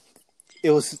way home.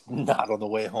 It was not on the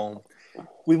way home.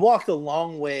 We walked a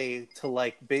long way to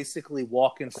like basically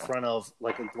walk in front of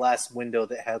like a glass window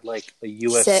that had like a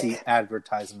UFC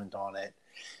advertisement on it.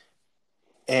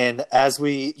 And as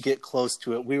we get close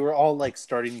to it, we were all like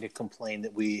starting to complain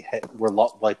that we were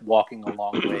like walking a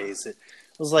long ways. It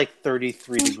was like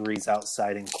 33 degrees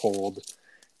outside and cold.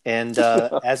 And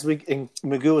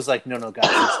Magoo was like, no, guys,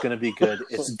 it's going to be good.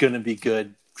 It's going to be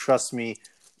good. Trust me,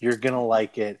 you're going to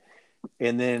like it.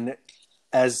 And then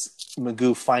as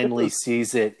Magoo finally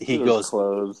sees it, he goes,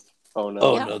 closed. Oh no!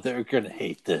 Oh no! They're gonna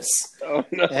hate this. Oh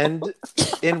no!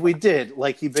 And we did.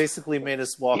 Like he basically made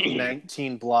us walk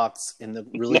 19 blocks in the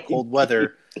really cold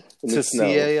weather to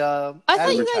see a. I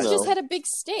thought you guys just had a big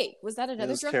steak. Was that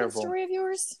another drunken story of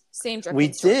yours? Same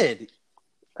drunken story. We did.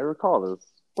 I recall this.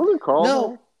 What was it called?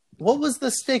 No. What was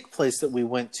the steak place that we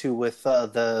went to with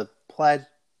the plaid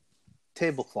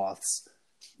tablecloths?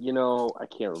 You know, I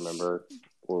can't remember.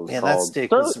 Yeah, that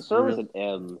steak was with an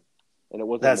M, and it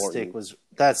wasn't.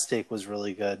 That steak was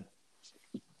really good.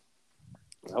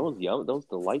 That was yum. That was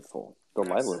delightful.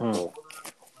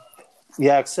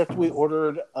 Yeah, except we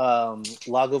ordered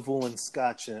Lagavulin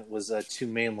Scotch, and it was too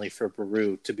manly for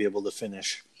Baru to be able to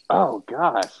finish. Oh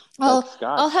gosh! Well,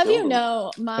 I'll have you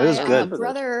know, my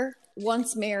brother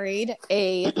once married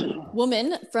a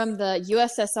woman from the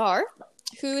USSR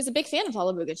who is a big fan of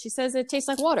Lagavulin. She says it tastes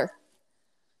like water.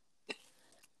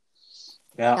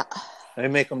 Yeah, they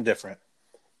make them different.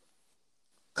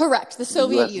 Correct. The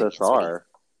Soviet Union. USSR.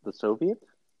 The Soviet?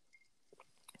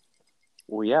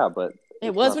 Well, yeah, but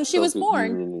it was when she was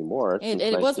born. Anymore.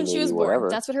 It was when she was born.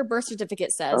 That's what her birth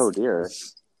certificate says. Oh dear.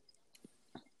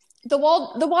 The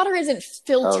water isn't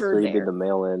filtered. So he did the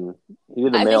mail-in. He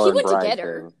did the mail-in. He went bride to get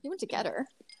her. thing. He went to get her.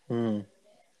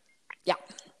 Yeah.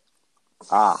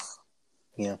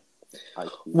 Yeah.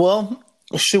 Well,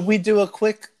 should we do a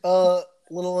quick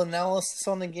little analysis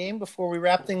on the game before we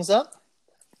wrap things up?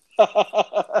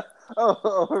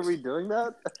 Are we doing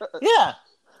that? Yeah.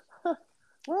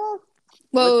 Well,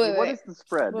 what is the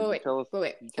spread? Wait. I'm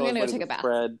going to go take a bath.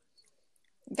 Spread.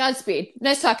 Godspeed.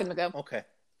 Nice talking, Magoo. Okay.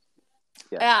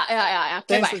 Yeah.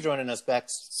 Thanks for joining us,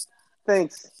 Bex.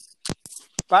 Thanks.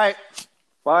 Bye.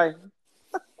 Bye.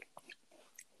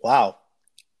 Wow.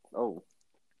 Oh.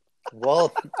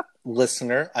 Well,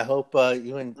 listener, I hope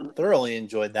you thoroughly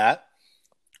enjoyed that.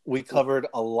 We covered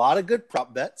a lot of good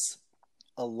prop bets,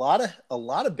 a lot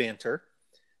of banter,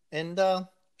 and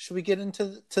should we get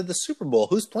into the Super Bowl?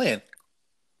 Who's playing?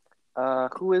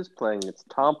 Who is playing? It's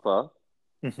Tampa.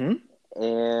 Mm-hmm.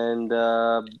 And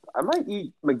I might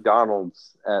eat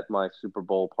McDonald's at my Super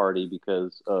Bowl party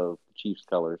because of Chiefs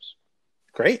colors.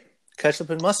 Great.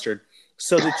 Ketchup and mustard.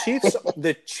 So the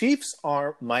Chiefs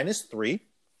are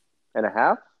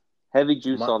 -3.5. Heavy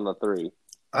juice on the 3.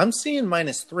 I'm seeing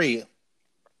 -3.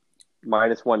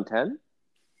 -110?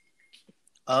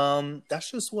 That's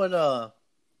just what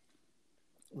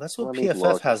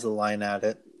PFF has the line at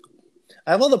it.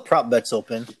 I have all the prop bets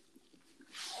open.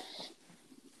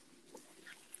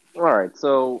 All right,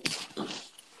 so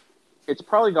it's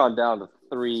probably gone down to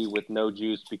 3 with no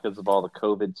juice because of all the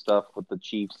COVID stuff with the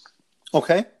Chiefs.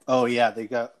 Okay. Oh yeah, they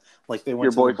went to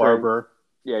the barber.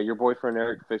 Yeah, your boyfriend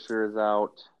Eric Fisher is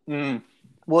out.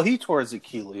 Well, he tore his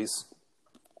Achilles.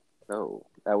 Oh,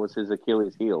 that was his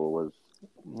Achilles heel. Was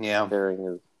tearing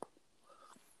his.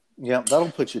 Yeah,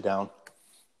 that'll put you down.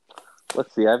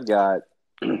 Let's see. I've got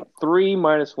 3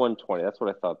 minus 120. That's what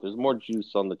I thought. There's more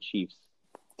juice on the Chiefs.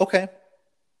 Okay.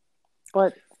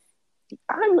 But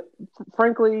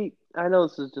frankly, I know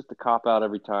this is just a cop out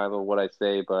every time of what I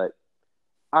say, but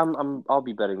I'll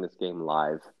be betting this game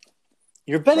live.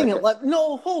 You're betting it live?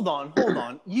 No, hold on.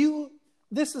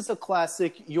 This is a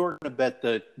classic. You're going to bet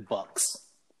the Bucks,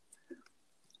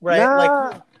 right?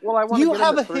 Nah, well, I want to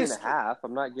get the 3.5.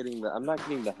 I'm not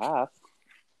getting the half.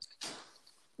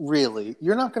 Really,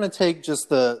 you're not going to take just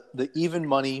the even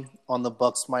money on the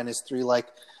Bucks -3.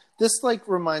 This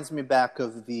reminds me back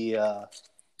of the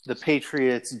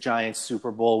Patriots Giants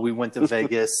Super Bowl. We went to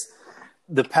Vegas.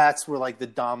 The Pats were the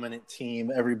dominant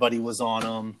team. Everybody was on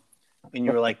them, and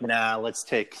you were like, "Nah, let's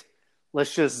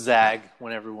just zag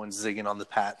when everyone's zigging on the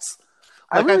Pats."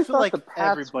 I really feel like the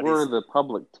Pats were the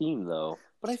public team, though.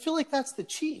 But I feel like that's the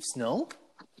Chiefs, no?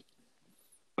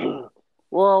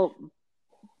 Well,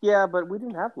 yeah, but we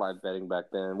didn't have live betting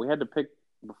back then. We had to pick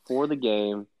before the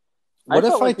game. What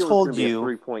if I told you a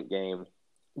 3-point game?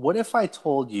 What if I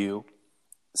told you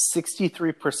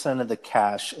 63% of the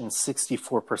cash and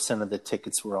 64% of the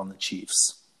tickets were on the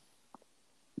Chiefs?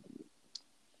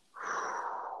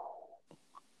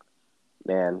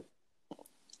 Man,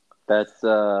 that's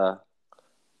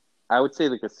I would say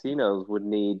the casinos would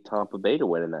need Tampa Bay to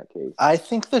win in that case. I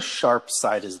think the sharp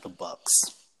side is the Bucks.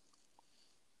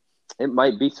 It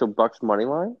might be. So Bucks money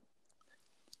line?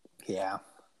 Yeah.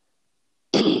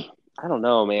 I don't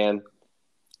know, man.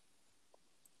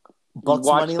 Bucks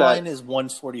money line is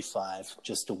 145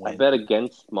 just to win. I bet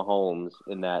against Mahomes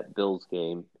in that Bills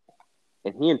game.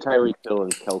 And he and Tyreek Hill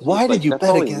and Kelce. Why did you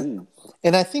bet against?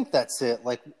 And I think that's it.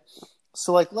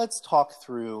 Let's talk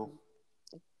through.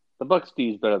 The Bucks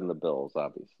do better than the Bills,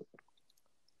 obviously.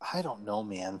 I don't know,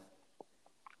 man.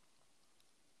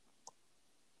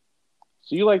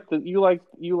 So you like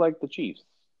the Chiefs.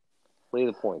 Lay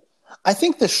the points. I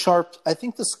think the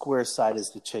square side is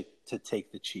to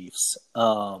take the Chiefs.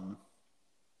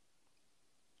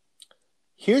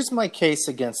 Here's my case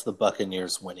against the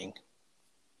Buccaneers winning.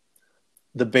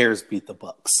 The Bears beat the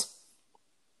Bucks.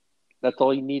 That's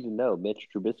all you need to know. Mitch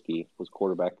Trubisky was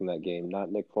quarterback in that game,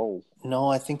 not Nick Foles. No,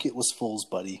 I think it was Foles,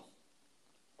 buddy.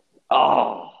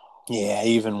 Oh. Yeah,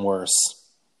 even worse.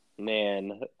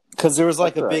 Man. Because there was a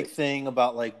big thing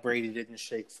about Brady didn't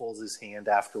shake Foles' hand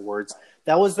afterwards.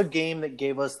 That was the game that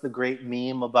gave us the great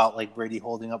meme about Brady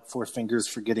holding up 4 fingers,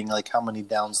 forgetting how many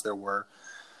downs there were.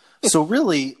 So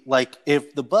really,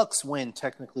 if the Bucks win,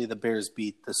 technically the Bears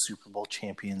beat the Super Bowl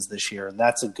champions this year, and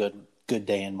that's a good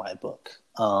day in my book.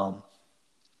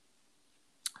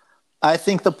 I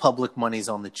think the public money's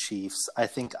on the Chiefs. I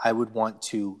think I would want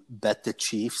to bet the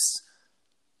Chiefs,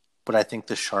 but I think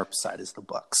the sharp side is the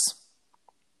Bucks.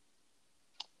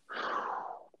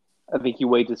 I think you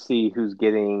wait to see who's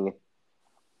getting.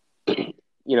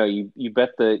 You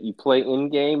bet you play in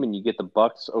game and you get the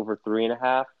Bucks over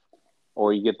 3.5,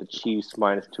 or you get the Chiefs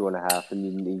minus 2.5,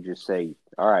 and you just say,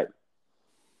 "All right,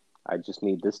 I just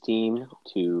need this team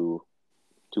to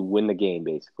win the game,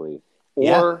 basically."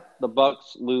 Or the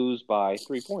Bucks lose by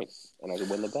 3 points, and I can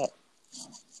win the bet.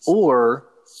 Or,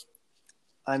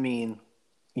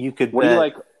 you could. What do you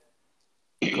like?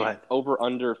 Go ahead. Over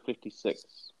under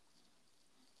 56.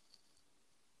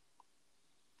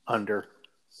 Under.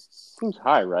 Seems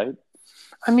high, right?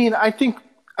 I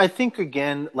think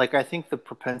again, I think the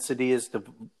propensity is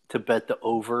to bet the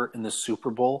over in the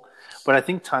Super Bowl, but I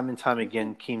think time and time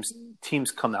again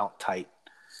teams come out tight,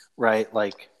 right?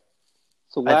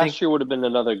 So last year would have been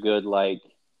another good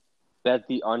bet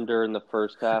the under in the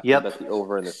first half and bet the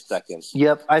over in the second.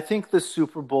 Yep. I think the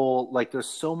Super Bowl, there's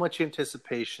so much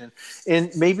anticipation,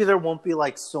 and maybe there won't be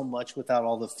so much without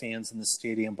all the fans in the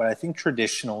stadium, but I think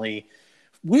traditionally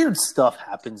weird stuff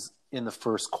happens in the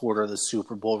first quarter of the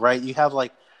Super Bowl, right? You have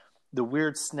the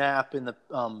weird snap in the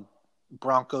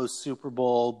Broncos Super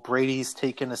Bowl. Brady's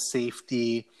taking a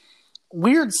safety.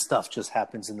 Weird stuff just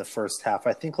happens in the first half.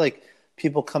 I think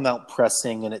people come out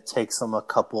pressing, and it takes them a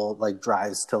couple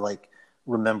drives to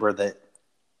remember that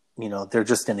they're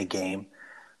just in a game.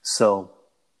 So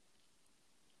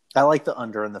I like the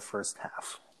under in the first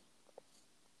half.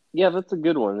 Yeah, that's a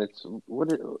good one.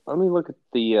 Let me look at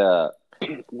the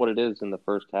what it is in the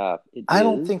first half. I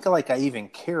don't think I even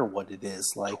care what it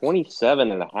is.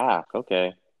 27.5.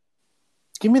 Okay.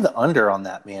 Give me the under on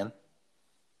that, man.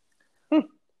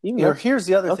 Here's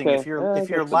the other thing: if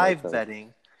you're live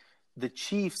betting, the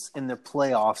Chiefs in the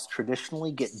playoffs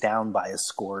traditionally get down by a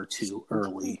score or two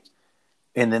early,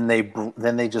 and then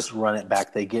they just run it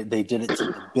back. They did it to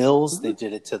the Bills. They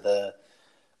did it to the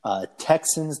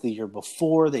Texans the year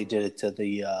before. They did it to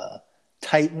the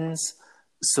Titans.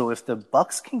 So if the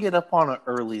Bucks can get up on an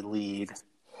early lead,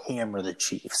 hammer the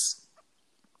Chiefs.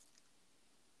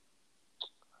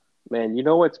 Man, you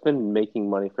know what's been making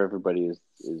money for everybody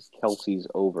is Kelsey's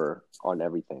over on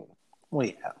everything. Well,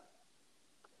 yeah.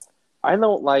 I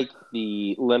don't like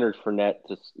the Leonard Fournette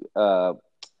to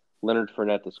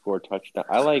score a touchdown.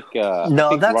 I like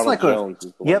no, that's Ronald like Jones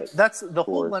that's the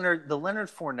whole Leonard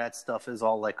Fournette stuff is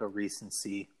all like a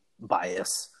recency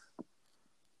bias.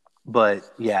 But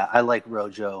yeah, I like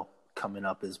Rojo coming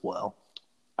up as well.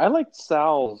 I like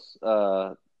Sal's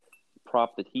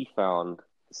prop that he found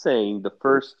saying the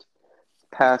first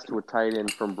pass to a tight end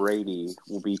from Brady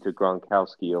will be to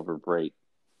Gronkowski over Brate.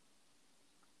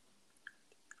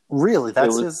 Really?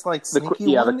 That's his like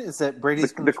sneaky one? Is that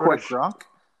Brady's going to throw to Gronk?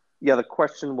 Yeah, the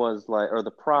question was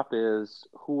the prop is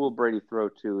who will Brady throw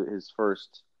to his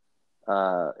first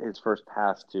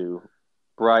pass to,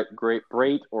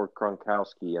 Brate or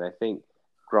Gronkowski? And I think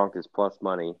Gronk is plus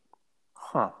money.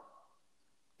 Huh.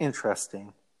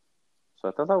 Interesting. So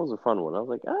I thought that was a fun one. I was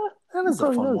like, that is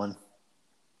a fun one.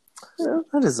 Yeah,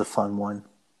 that is a fun one.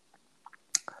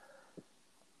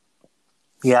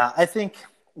 Yeah, I think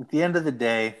at the end of the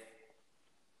day,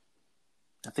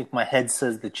 I think my head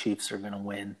says the Chiefs are going to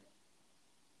win.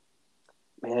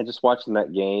 Man, just watching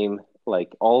that game,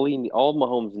 like all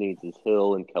Mahomes needs is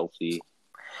Hill and Kelsey.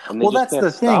 And that's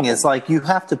the thing is like you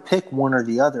have to pick one or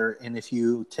the other, and if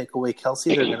you take away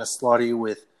Kelsey, they're going to slaughter you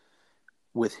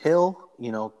with Hill.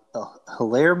 You know,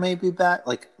 Hilaire may be back.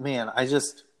 Like, man,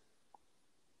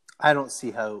 I don't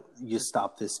see how you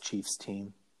stop this Chiefs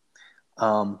team.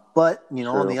 But, you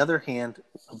know, on the other hand,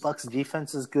 the Bucs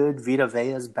defense is good. Vita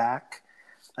Vea's back.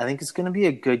 I think it's going to be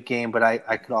a good game, but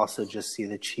I could also just see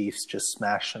the Chiefs just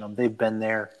smashing them. They've been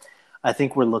there. I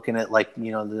think we're looking at, like,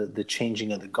 you know, the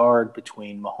changing of the guard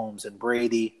between Mahomes and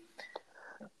Brady.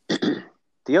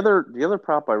 The other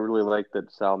prop I really liked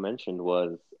that Sal mentioned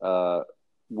was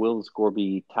will the score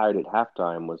be tied at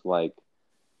halftime was like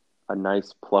a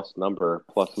nice plus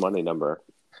money number.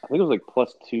 I think it was like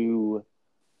plus 2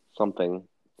 something.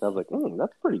 I was like,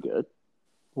 that's pretty good.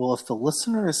 Well, if the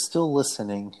listener is still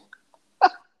listening,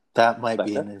 that might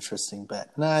be an interesting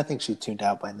bet. No, I think she tuned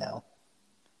out by now.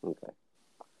 Okay.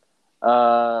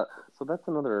 So that's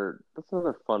another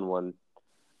fun one.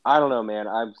 I don't know, man.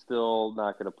 I'm still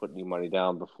not going to put any money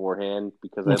down beforehand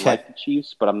because I like the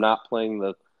Chiefs, but I'm not playing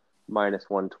the minus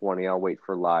 120. I'll wait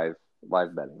for live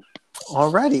betting.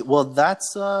 Alrighty. Well,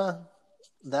 that's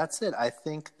it. I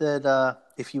think that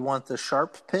if you want the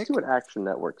sharp pick, let's see what Action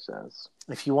Network says.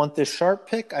 If you want the sharp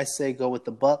pick, I say go with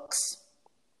the Bucks.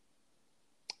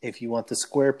 If you want the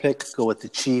square pick, go with the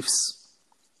Chiefs.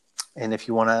 And if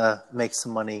you want to make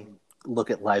some money, look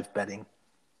at live betting.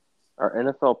 Our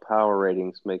NFL power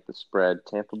ratings make the spread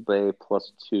Tampa Bay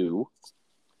plus 2.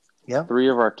 Yeah. 3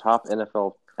 of our top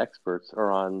NFL experts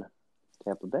are on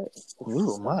Tampa Bay.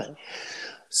 Ooh, my.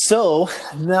 So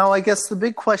now I guess the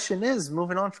big question is,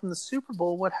 moving on from the Super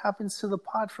Bowl, what happens to the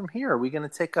pod from here? Are we going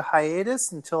to take a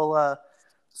hiatus until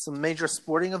some major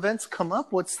sporting events come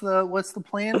up? What's the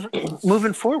plan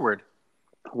moving forward?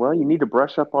 Well, you need to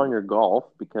brush up on your golf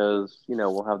because, you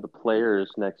know, we'll have the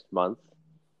Players next month.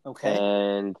 Okay.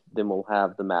 And then we'll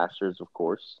have the Masters, of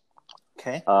course.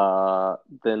 Okay.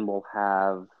 Then we'll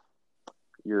have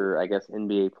your, I guess,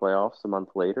 NBA playoffs a month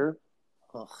later.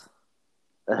 Ugh.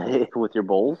 With your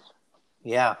Bulls.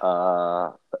 Yeah.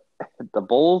 The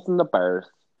Bulls and the Bears.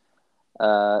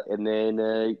 And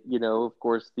then, you know, of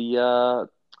course, the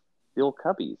old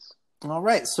Cubbies. All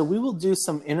right. So we will do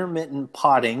some intermittent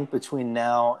potting between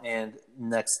now and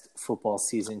next football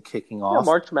season kicking off. Yeah,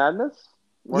 March Madness.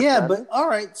 But all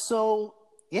right. So,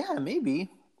 yeah, maybe.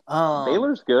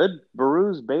 Baylor's good.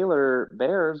 Baru's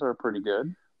Bears are pretty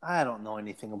good. I don't know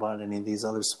anything about any of these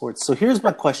other sports. So here's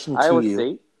my question to Iowa you.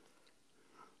 State.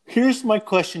 Here's my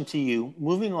question to you.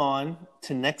 Moving on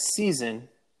to next season,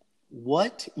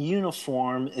 what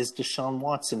uniform is Deshaun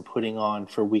Watson putting on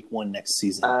for week 1 next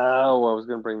season? Oh, I was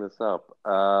going to bring this up.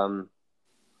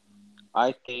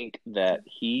 I think that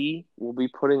he will be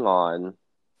putting on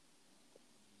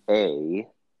a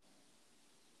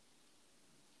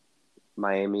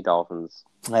Miami Dolphins.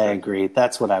 I agree.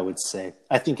 That's what I would say.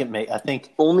 I think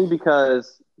only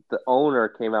because the owner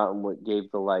came out and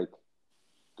gave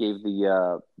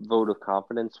the vote of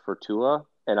confidence for Tua,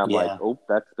 and I'm like, oh,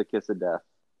 that's the kiss of death.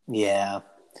 Yeah,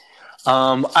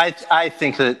 I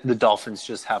think that the Dolphins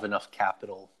just have enough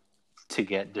capital to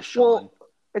get Deshaun. Well,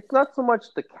 it's not so much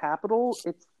the capital;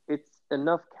 it's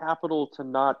enough capital to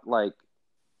not like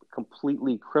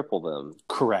completely cripple them.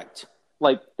 Correct.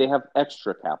 Like they have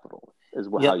extra capital, is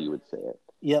how you would say it.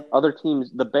 Yep. Other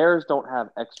teams, the Bears don't have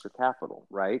extra capital,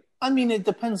 right? I mean, it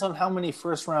depends on how many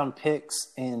first-round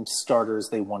picks and starters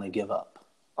they want to give up.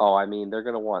 Oh, I mean, they're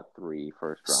going to want 3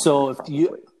 first round. So if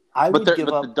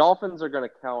the Dolphins are going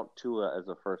to count Tua as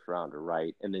a first rounder,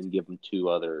 right? And then give him 2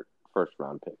 other first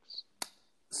round picks.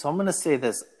 So I'm going to say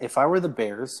this: if I were the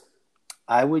Bears,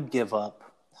 I would give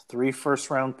up 3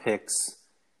 first-round picks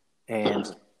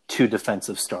and 2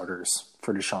 defensive starters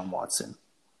for Deshaun Watson.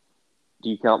 Do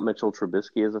you count Mitchell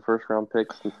Trubisky as a first-round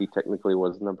pick since he technically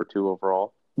was number 2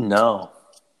 overall? No,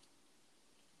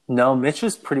 Mitch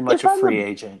is pretty much a free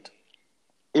agent.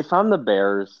 If I'm the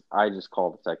Bears, I just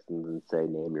call the Texans and say,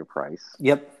 name your price.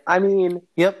 Yep. I mean,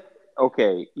 yep.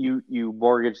 Okay, you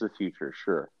mortgage the future,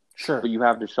 sure. But you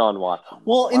have Deshaun Watson.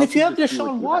 Well, and if you have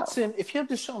Deshaun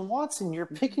Watson, you're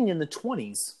picking in the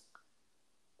 20s.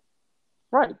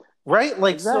 Right. Right?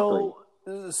 Like exactly.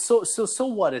 So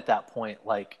what at that point?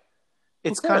 Like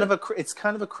it's kind of a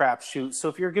crapshoot. So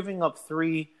if you're giving up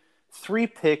three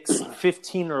picks,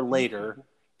 15 or later,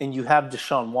 and you have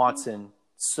Deshaun Watson,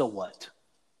 so what?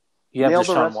 You have nail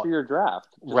the rest of your draft.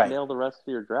 Just right. Nail the rest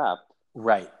of your draft.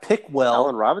 Right. Pick well.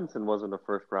 Allen Robinson wasn't a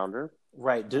first rounder.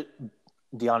 Right.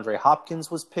 DeAndre Hopkins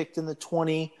was picked in the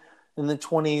 20s.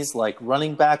 Like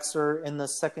running backs are in the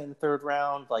second and third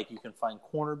round. Like you can find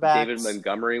cornerbacks. David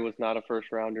Montgomery was not a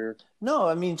first rounder. No,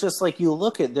 I mean just like you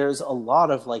look at, there's a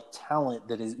lot of like talent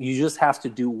that is. You just have to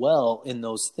do well in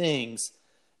those things,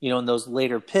 in those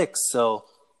later picks. So,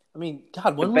 I mean,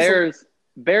 God, when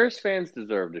Bears fans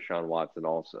deserve Deshaun Watson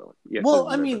also. Well,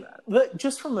 I mean, but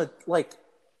just from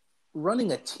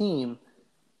running a team.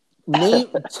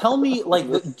 Tell me,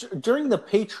 during the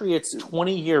Patriots'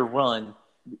 20-year run,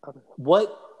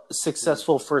 what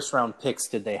successful first-round picks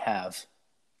did they have?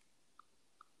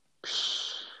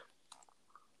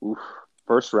 Oof.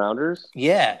 First rounders?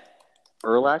 Yeah.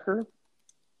 Urlacher?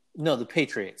 No, the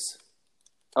Patriots.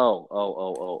 That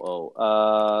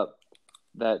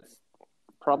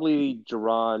probably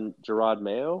Gerard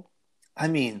Mayo? I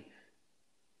mean,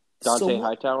 Dante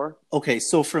Hightower? Okay,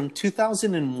 so from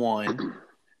 2001...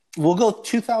 We'll go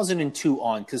 2002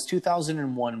 on, because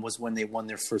 2001 was when they won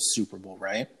their first Super Bowl,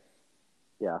 right?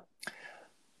 Yeah.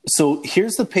 So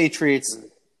here's the Patriots'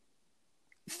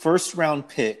 first-round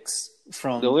picks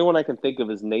from... The only one I can think of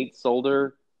is Nate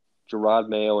Solder, Gerard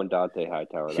Mayo, and Dante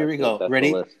Hightower. Here we go.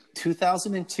 Ready?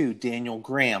 2002, Daniel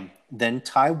Graham. Then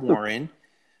Ty Warren,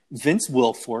 Vince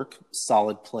Wilfork,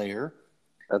 solid player.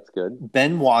 That's good.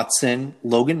 Ben Watson,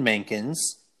 Logan Mankins.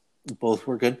 Both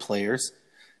were good players.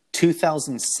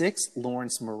 2006,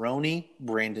 Lawrence Maroney,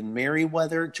 Brandon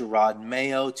Merriweather, Gerard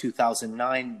Mayo.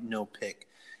 2009, no pick.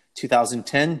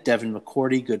 2010, Devin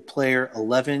McCourty, good player.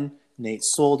 11, Nate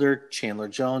Solder, Chandler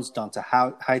Jones, Dante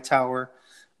Hightower,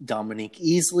 Dominique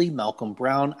Easley, Malcolm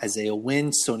Brown, Isaiah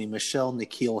Wynn, Sony Michel,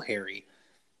 N'Keal Harry.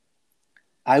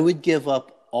 I would give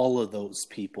up all of those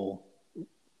people.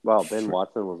 Wow, Ben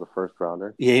Watson was a first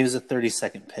rounder. Yeah, he was a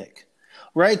 32nd pick.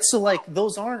 Right? So,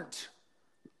 those aren't...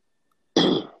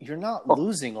 You're not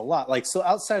losing a lot. So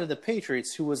outside of the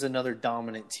Patriots, who was another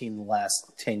dominant team the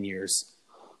last 10 years?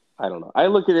 I don't know. I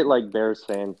look at it like Bears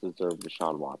fans deserve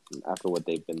Deshaun Watson after what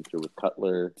they've been through with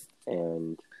Cutler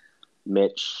and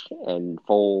Mitch and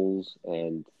Foles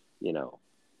and,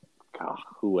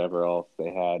 whoever else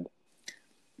they had.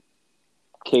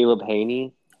 Caleb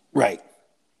Haney. Right.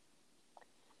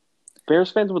 Bears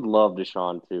fans would love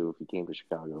Deshaun, too, if he came to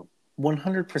Chicago.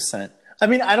 100%. I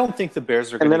mean, I don't think the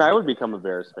Bears are going to... And then I would become a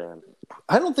Bears fan.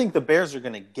 I don't think the Bears are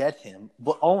going to get him,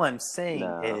 but all I'm saying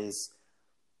is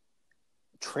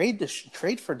trade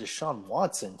for Deshaun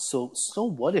Watson. So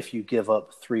what if you give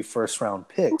up 3 first-round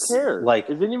picks? Who cares?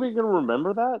 Is anyone going to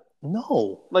remember that?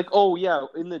 No.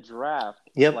 In the draft.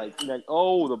 Yep.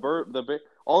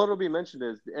 All it'll be mentioned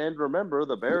is, and remember,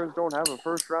 the Bears don't have a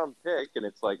first-round pick, and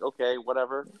it's like, okay,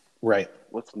 whatever. Right.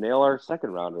 Let's nail our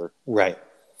second rounder. Right.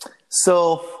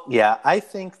 So, yeah, I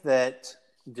think that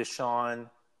Deshaun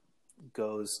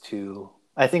goes to...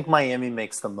 I think Miami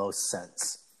makes the most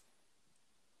sense.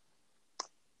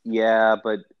 Yeah,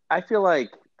 but I feel like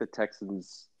the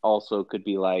Texans also could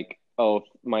be like, if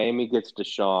Miami gets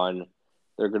Deshaun,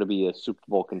 they're going to be a Super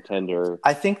Bowl contender.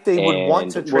 I think they would want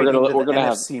to trade into the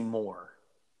NFC more.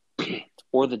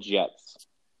 Or the Jets.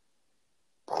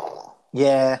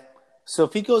 Yeah. So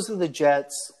if he goes to the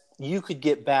Jets... You could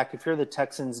get back, if you're the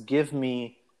Texans, give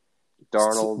me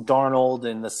Darnold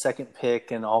and the second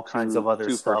pick and all kinds of other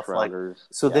stuff.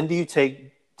 Then do you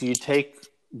take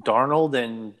Darnold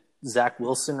and Zach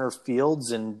Wilson or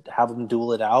Fields and have them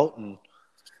duel it out? And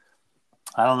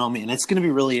I don't know, man. It's going to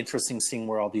be really interesting seeing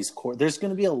where all these there's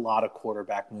going to be a lot of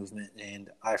quarterback movement, and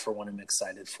I, for one, am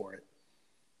excited for it.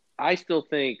 I still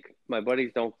think my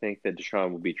buddies don't think that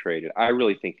Deshaun will be traded. I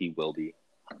really think he will be.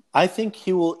 I think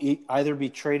he will either be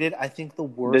traded. I think the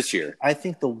worst this year. I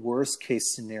think the worst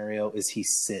case scenario is he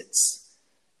sits,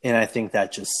 and I think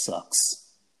that just sucks.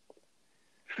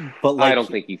 But I don't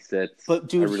think he sits. But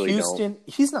dude, really Houston,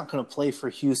 he's not going to play for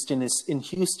Houston.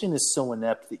 Houston is so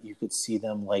inept that you could see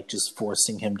them like just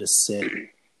forcing him to sit,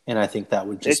 and I think that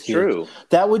would just true.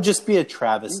 That would just be a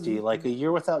travesty. Like a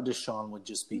year without Deshaun would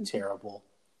just be terrible.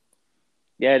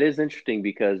 Yeah, it is interesting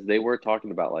because they were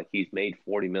talking about like he's made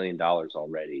 $40 million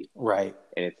already, right?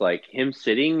 And it's like him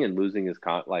sitting and losing his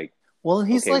Well, and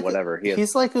he's okay, like whatever.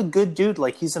 He's like a good dude.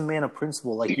 Like he's a man of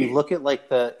principle. Like you look at like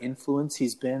the influence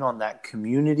he's been on that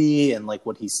community and like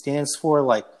what he stands for.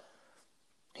 Like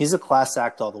he's a class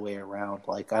act all the way around.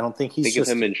 Like I don't think he's think of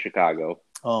him in Chicago.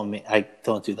 Oh man,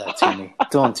 don't do that to me.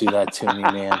 Don't do that to me,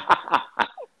 man.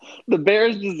 The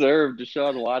Bears deserve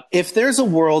Deshaun Watson. If there's a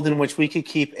world in which we could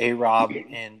keep A-Rob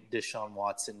and Deshaun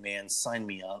Watson, man, sign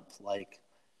me up. Like,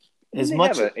 as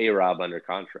much as A-Rob under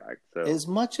contract. So.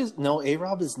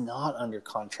 A-Rob is not under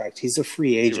contract. He's a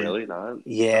free agent. He's really not?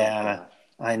 Yeah,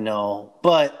 I know.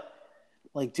 But,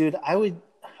 like, dude,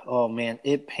 oh man,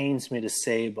 it pains me to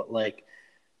say, but like,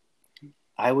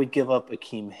 I would give up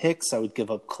Akeem Hicks. I would give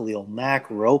up Khalil Mack,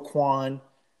 Roquan,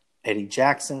 Eddie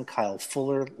Jackson, Kyle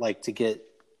Fuller, like to get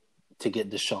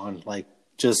Deshaun. Like,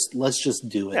 let's just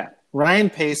do it. Yeah. Ryan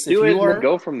Pace, we'll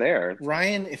go from there.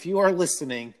 Ryan, if you are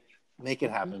listening, make it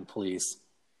happen, please.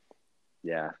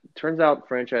 Yeah. Turns out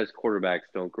franchise quarterbacks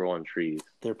don't grow on trees.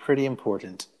 They're pretty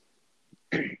important.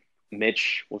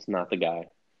 Mitch was not the guy.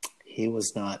 He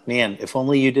was not. Man, if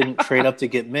only you didn't trade up to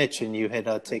get Mitch and you had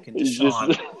taken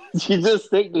Deshaun. You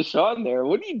just take Deshaun there.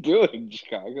 What are you doing,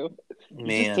 Chicago?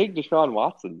 Man. Just take Deshaun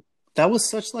Watson. That was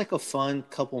such like a fun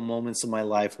couple moments of my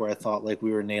life where I thought like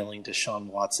we were nailing Deshaun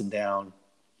Watson down.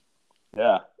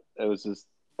 Yeah. It was just,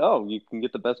 you can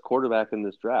get the best quarterback in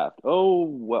this draft. Oh,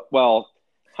 well,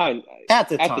 at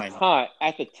the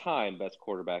time, best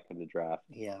quarterback in the draft.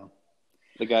 Yeah.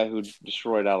 The guy who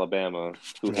destroyed Alabama,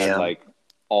 who had like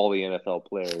all the NFL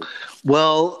players.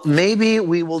 Well, maybe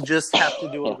we will just have to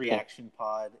do a reaction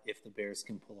pod if the Bears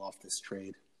can pull off this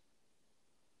trade.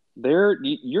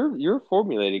 You're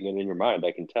formulating it in your mind.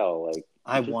 I can tell. Like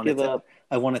I want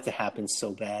it to happen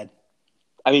so bad.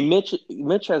 I mean,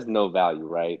 Mitch has no value,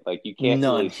 right? Like you can't.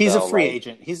 None. Really He's a free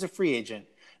agent. He's a free agent.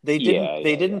 They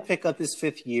didn't pick up his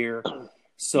fifth year.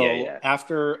 So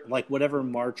after like whatever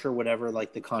March or whatever,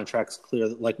 like the contract's clear.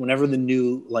 Like whenever the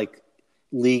new like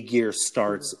league year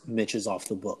starts, Mitch is off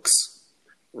the books.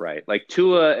 Right. Like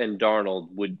Tua and Darnold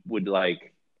would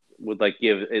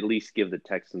at least give the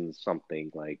Texans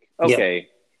something like, okay,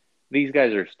 these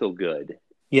guys are still good.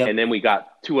 Yeah. And then we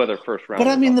got two other first round. But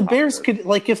I mean, the Bears could,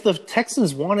 like, if the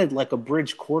Texans wanted like a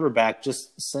bridge quarterback,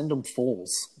 just send him Foles.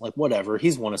 Like, whatever.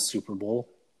 He's won a Super Bowl.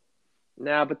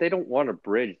 Nah, but they don't want a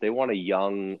bridge. They want a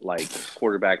young, like,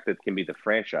 quarterback that can be the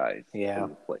franchise. Yeah.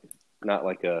 Not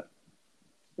like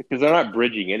because they're not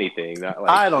bridging anything. Not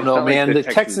like, I don't know, man. Like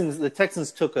the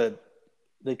Texans took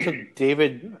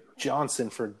David Johnson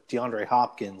for DeAndre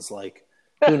Hopkins. Like,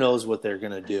 who knows what they're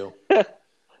gonna do?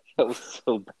 That was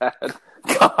so bad.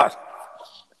 God.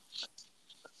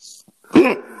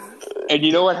 And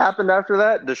you know what happened after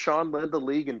that? Deshaun led the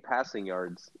league in passing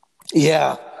yards.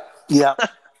 Yeah.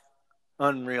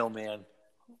 Unreal, man.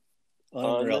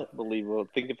 Unreal. Unbelievable.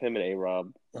 Think of him and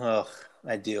A-Rob. Oh,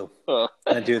 I do.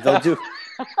 I do.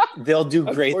 They'll do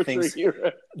great things.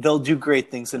 Right. They'll do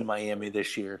great things in Miami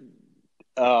this year.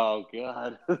 Oh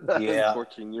God. Yeah. I'm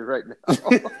torturing you right now.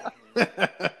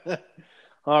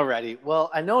 Alrighty. Well,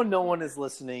 I know no one is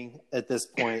listening at this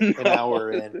point, an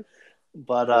hour in,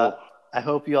 but I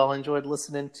hope you all enjoyed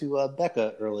listening to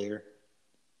Becca earlier.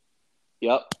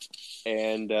 Yep.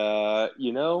 And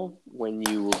when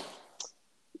you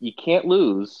can't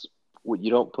lose,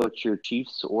 you don't put your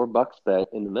Chiefs or Bucks bet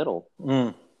in the middle.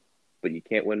 But you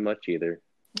can't win much either.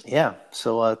 Yeah.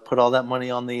 So put all that money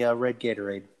on the red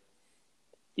Gatorade.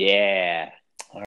 Yeah.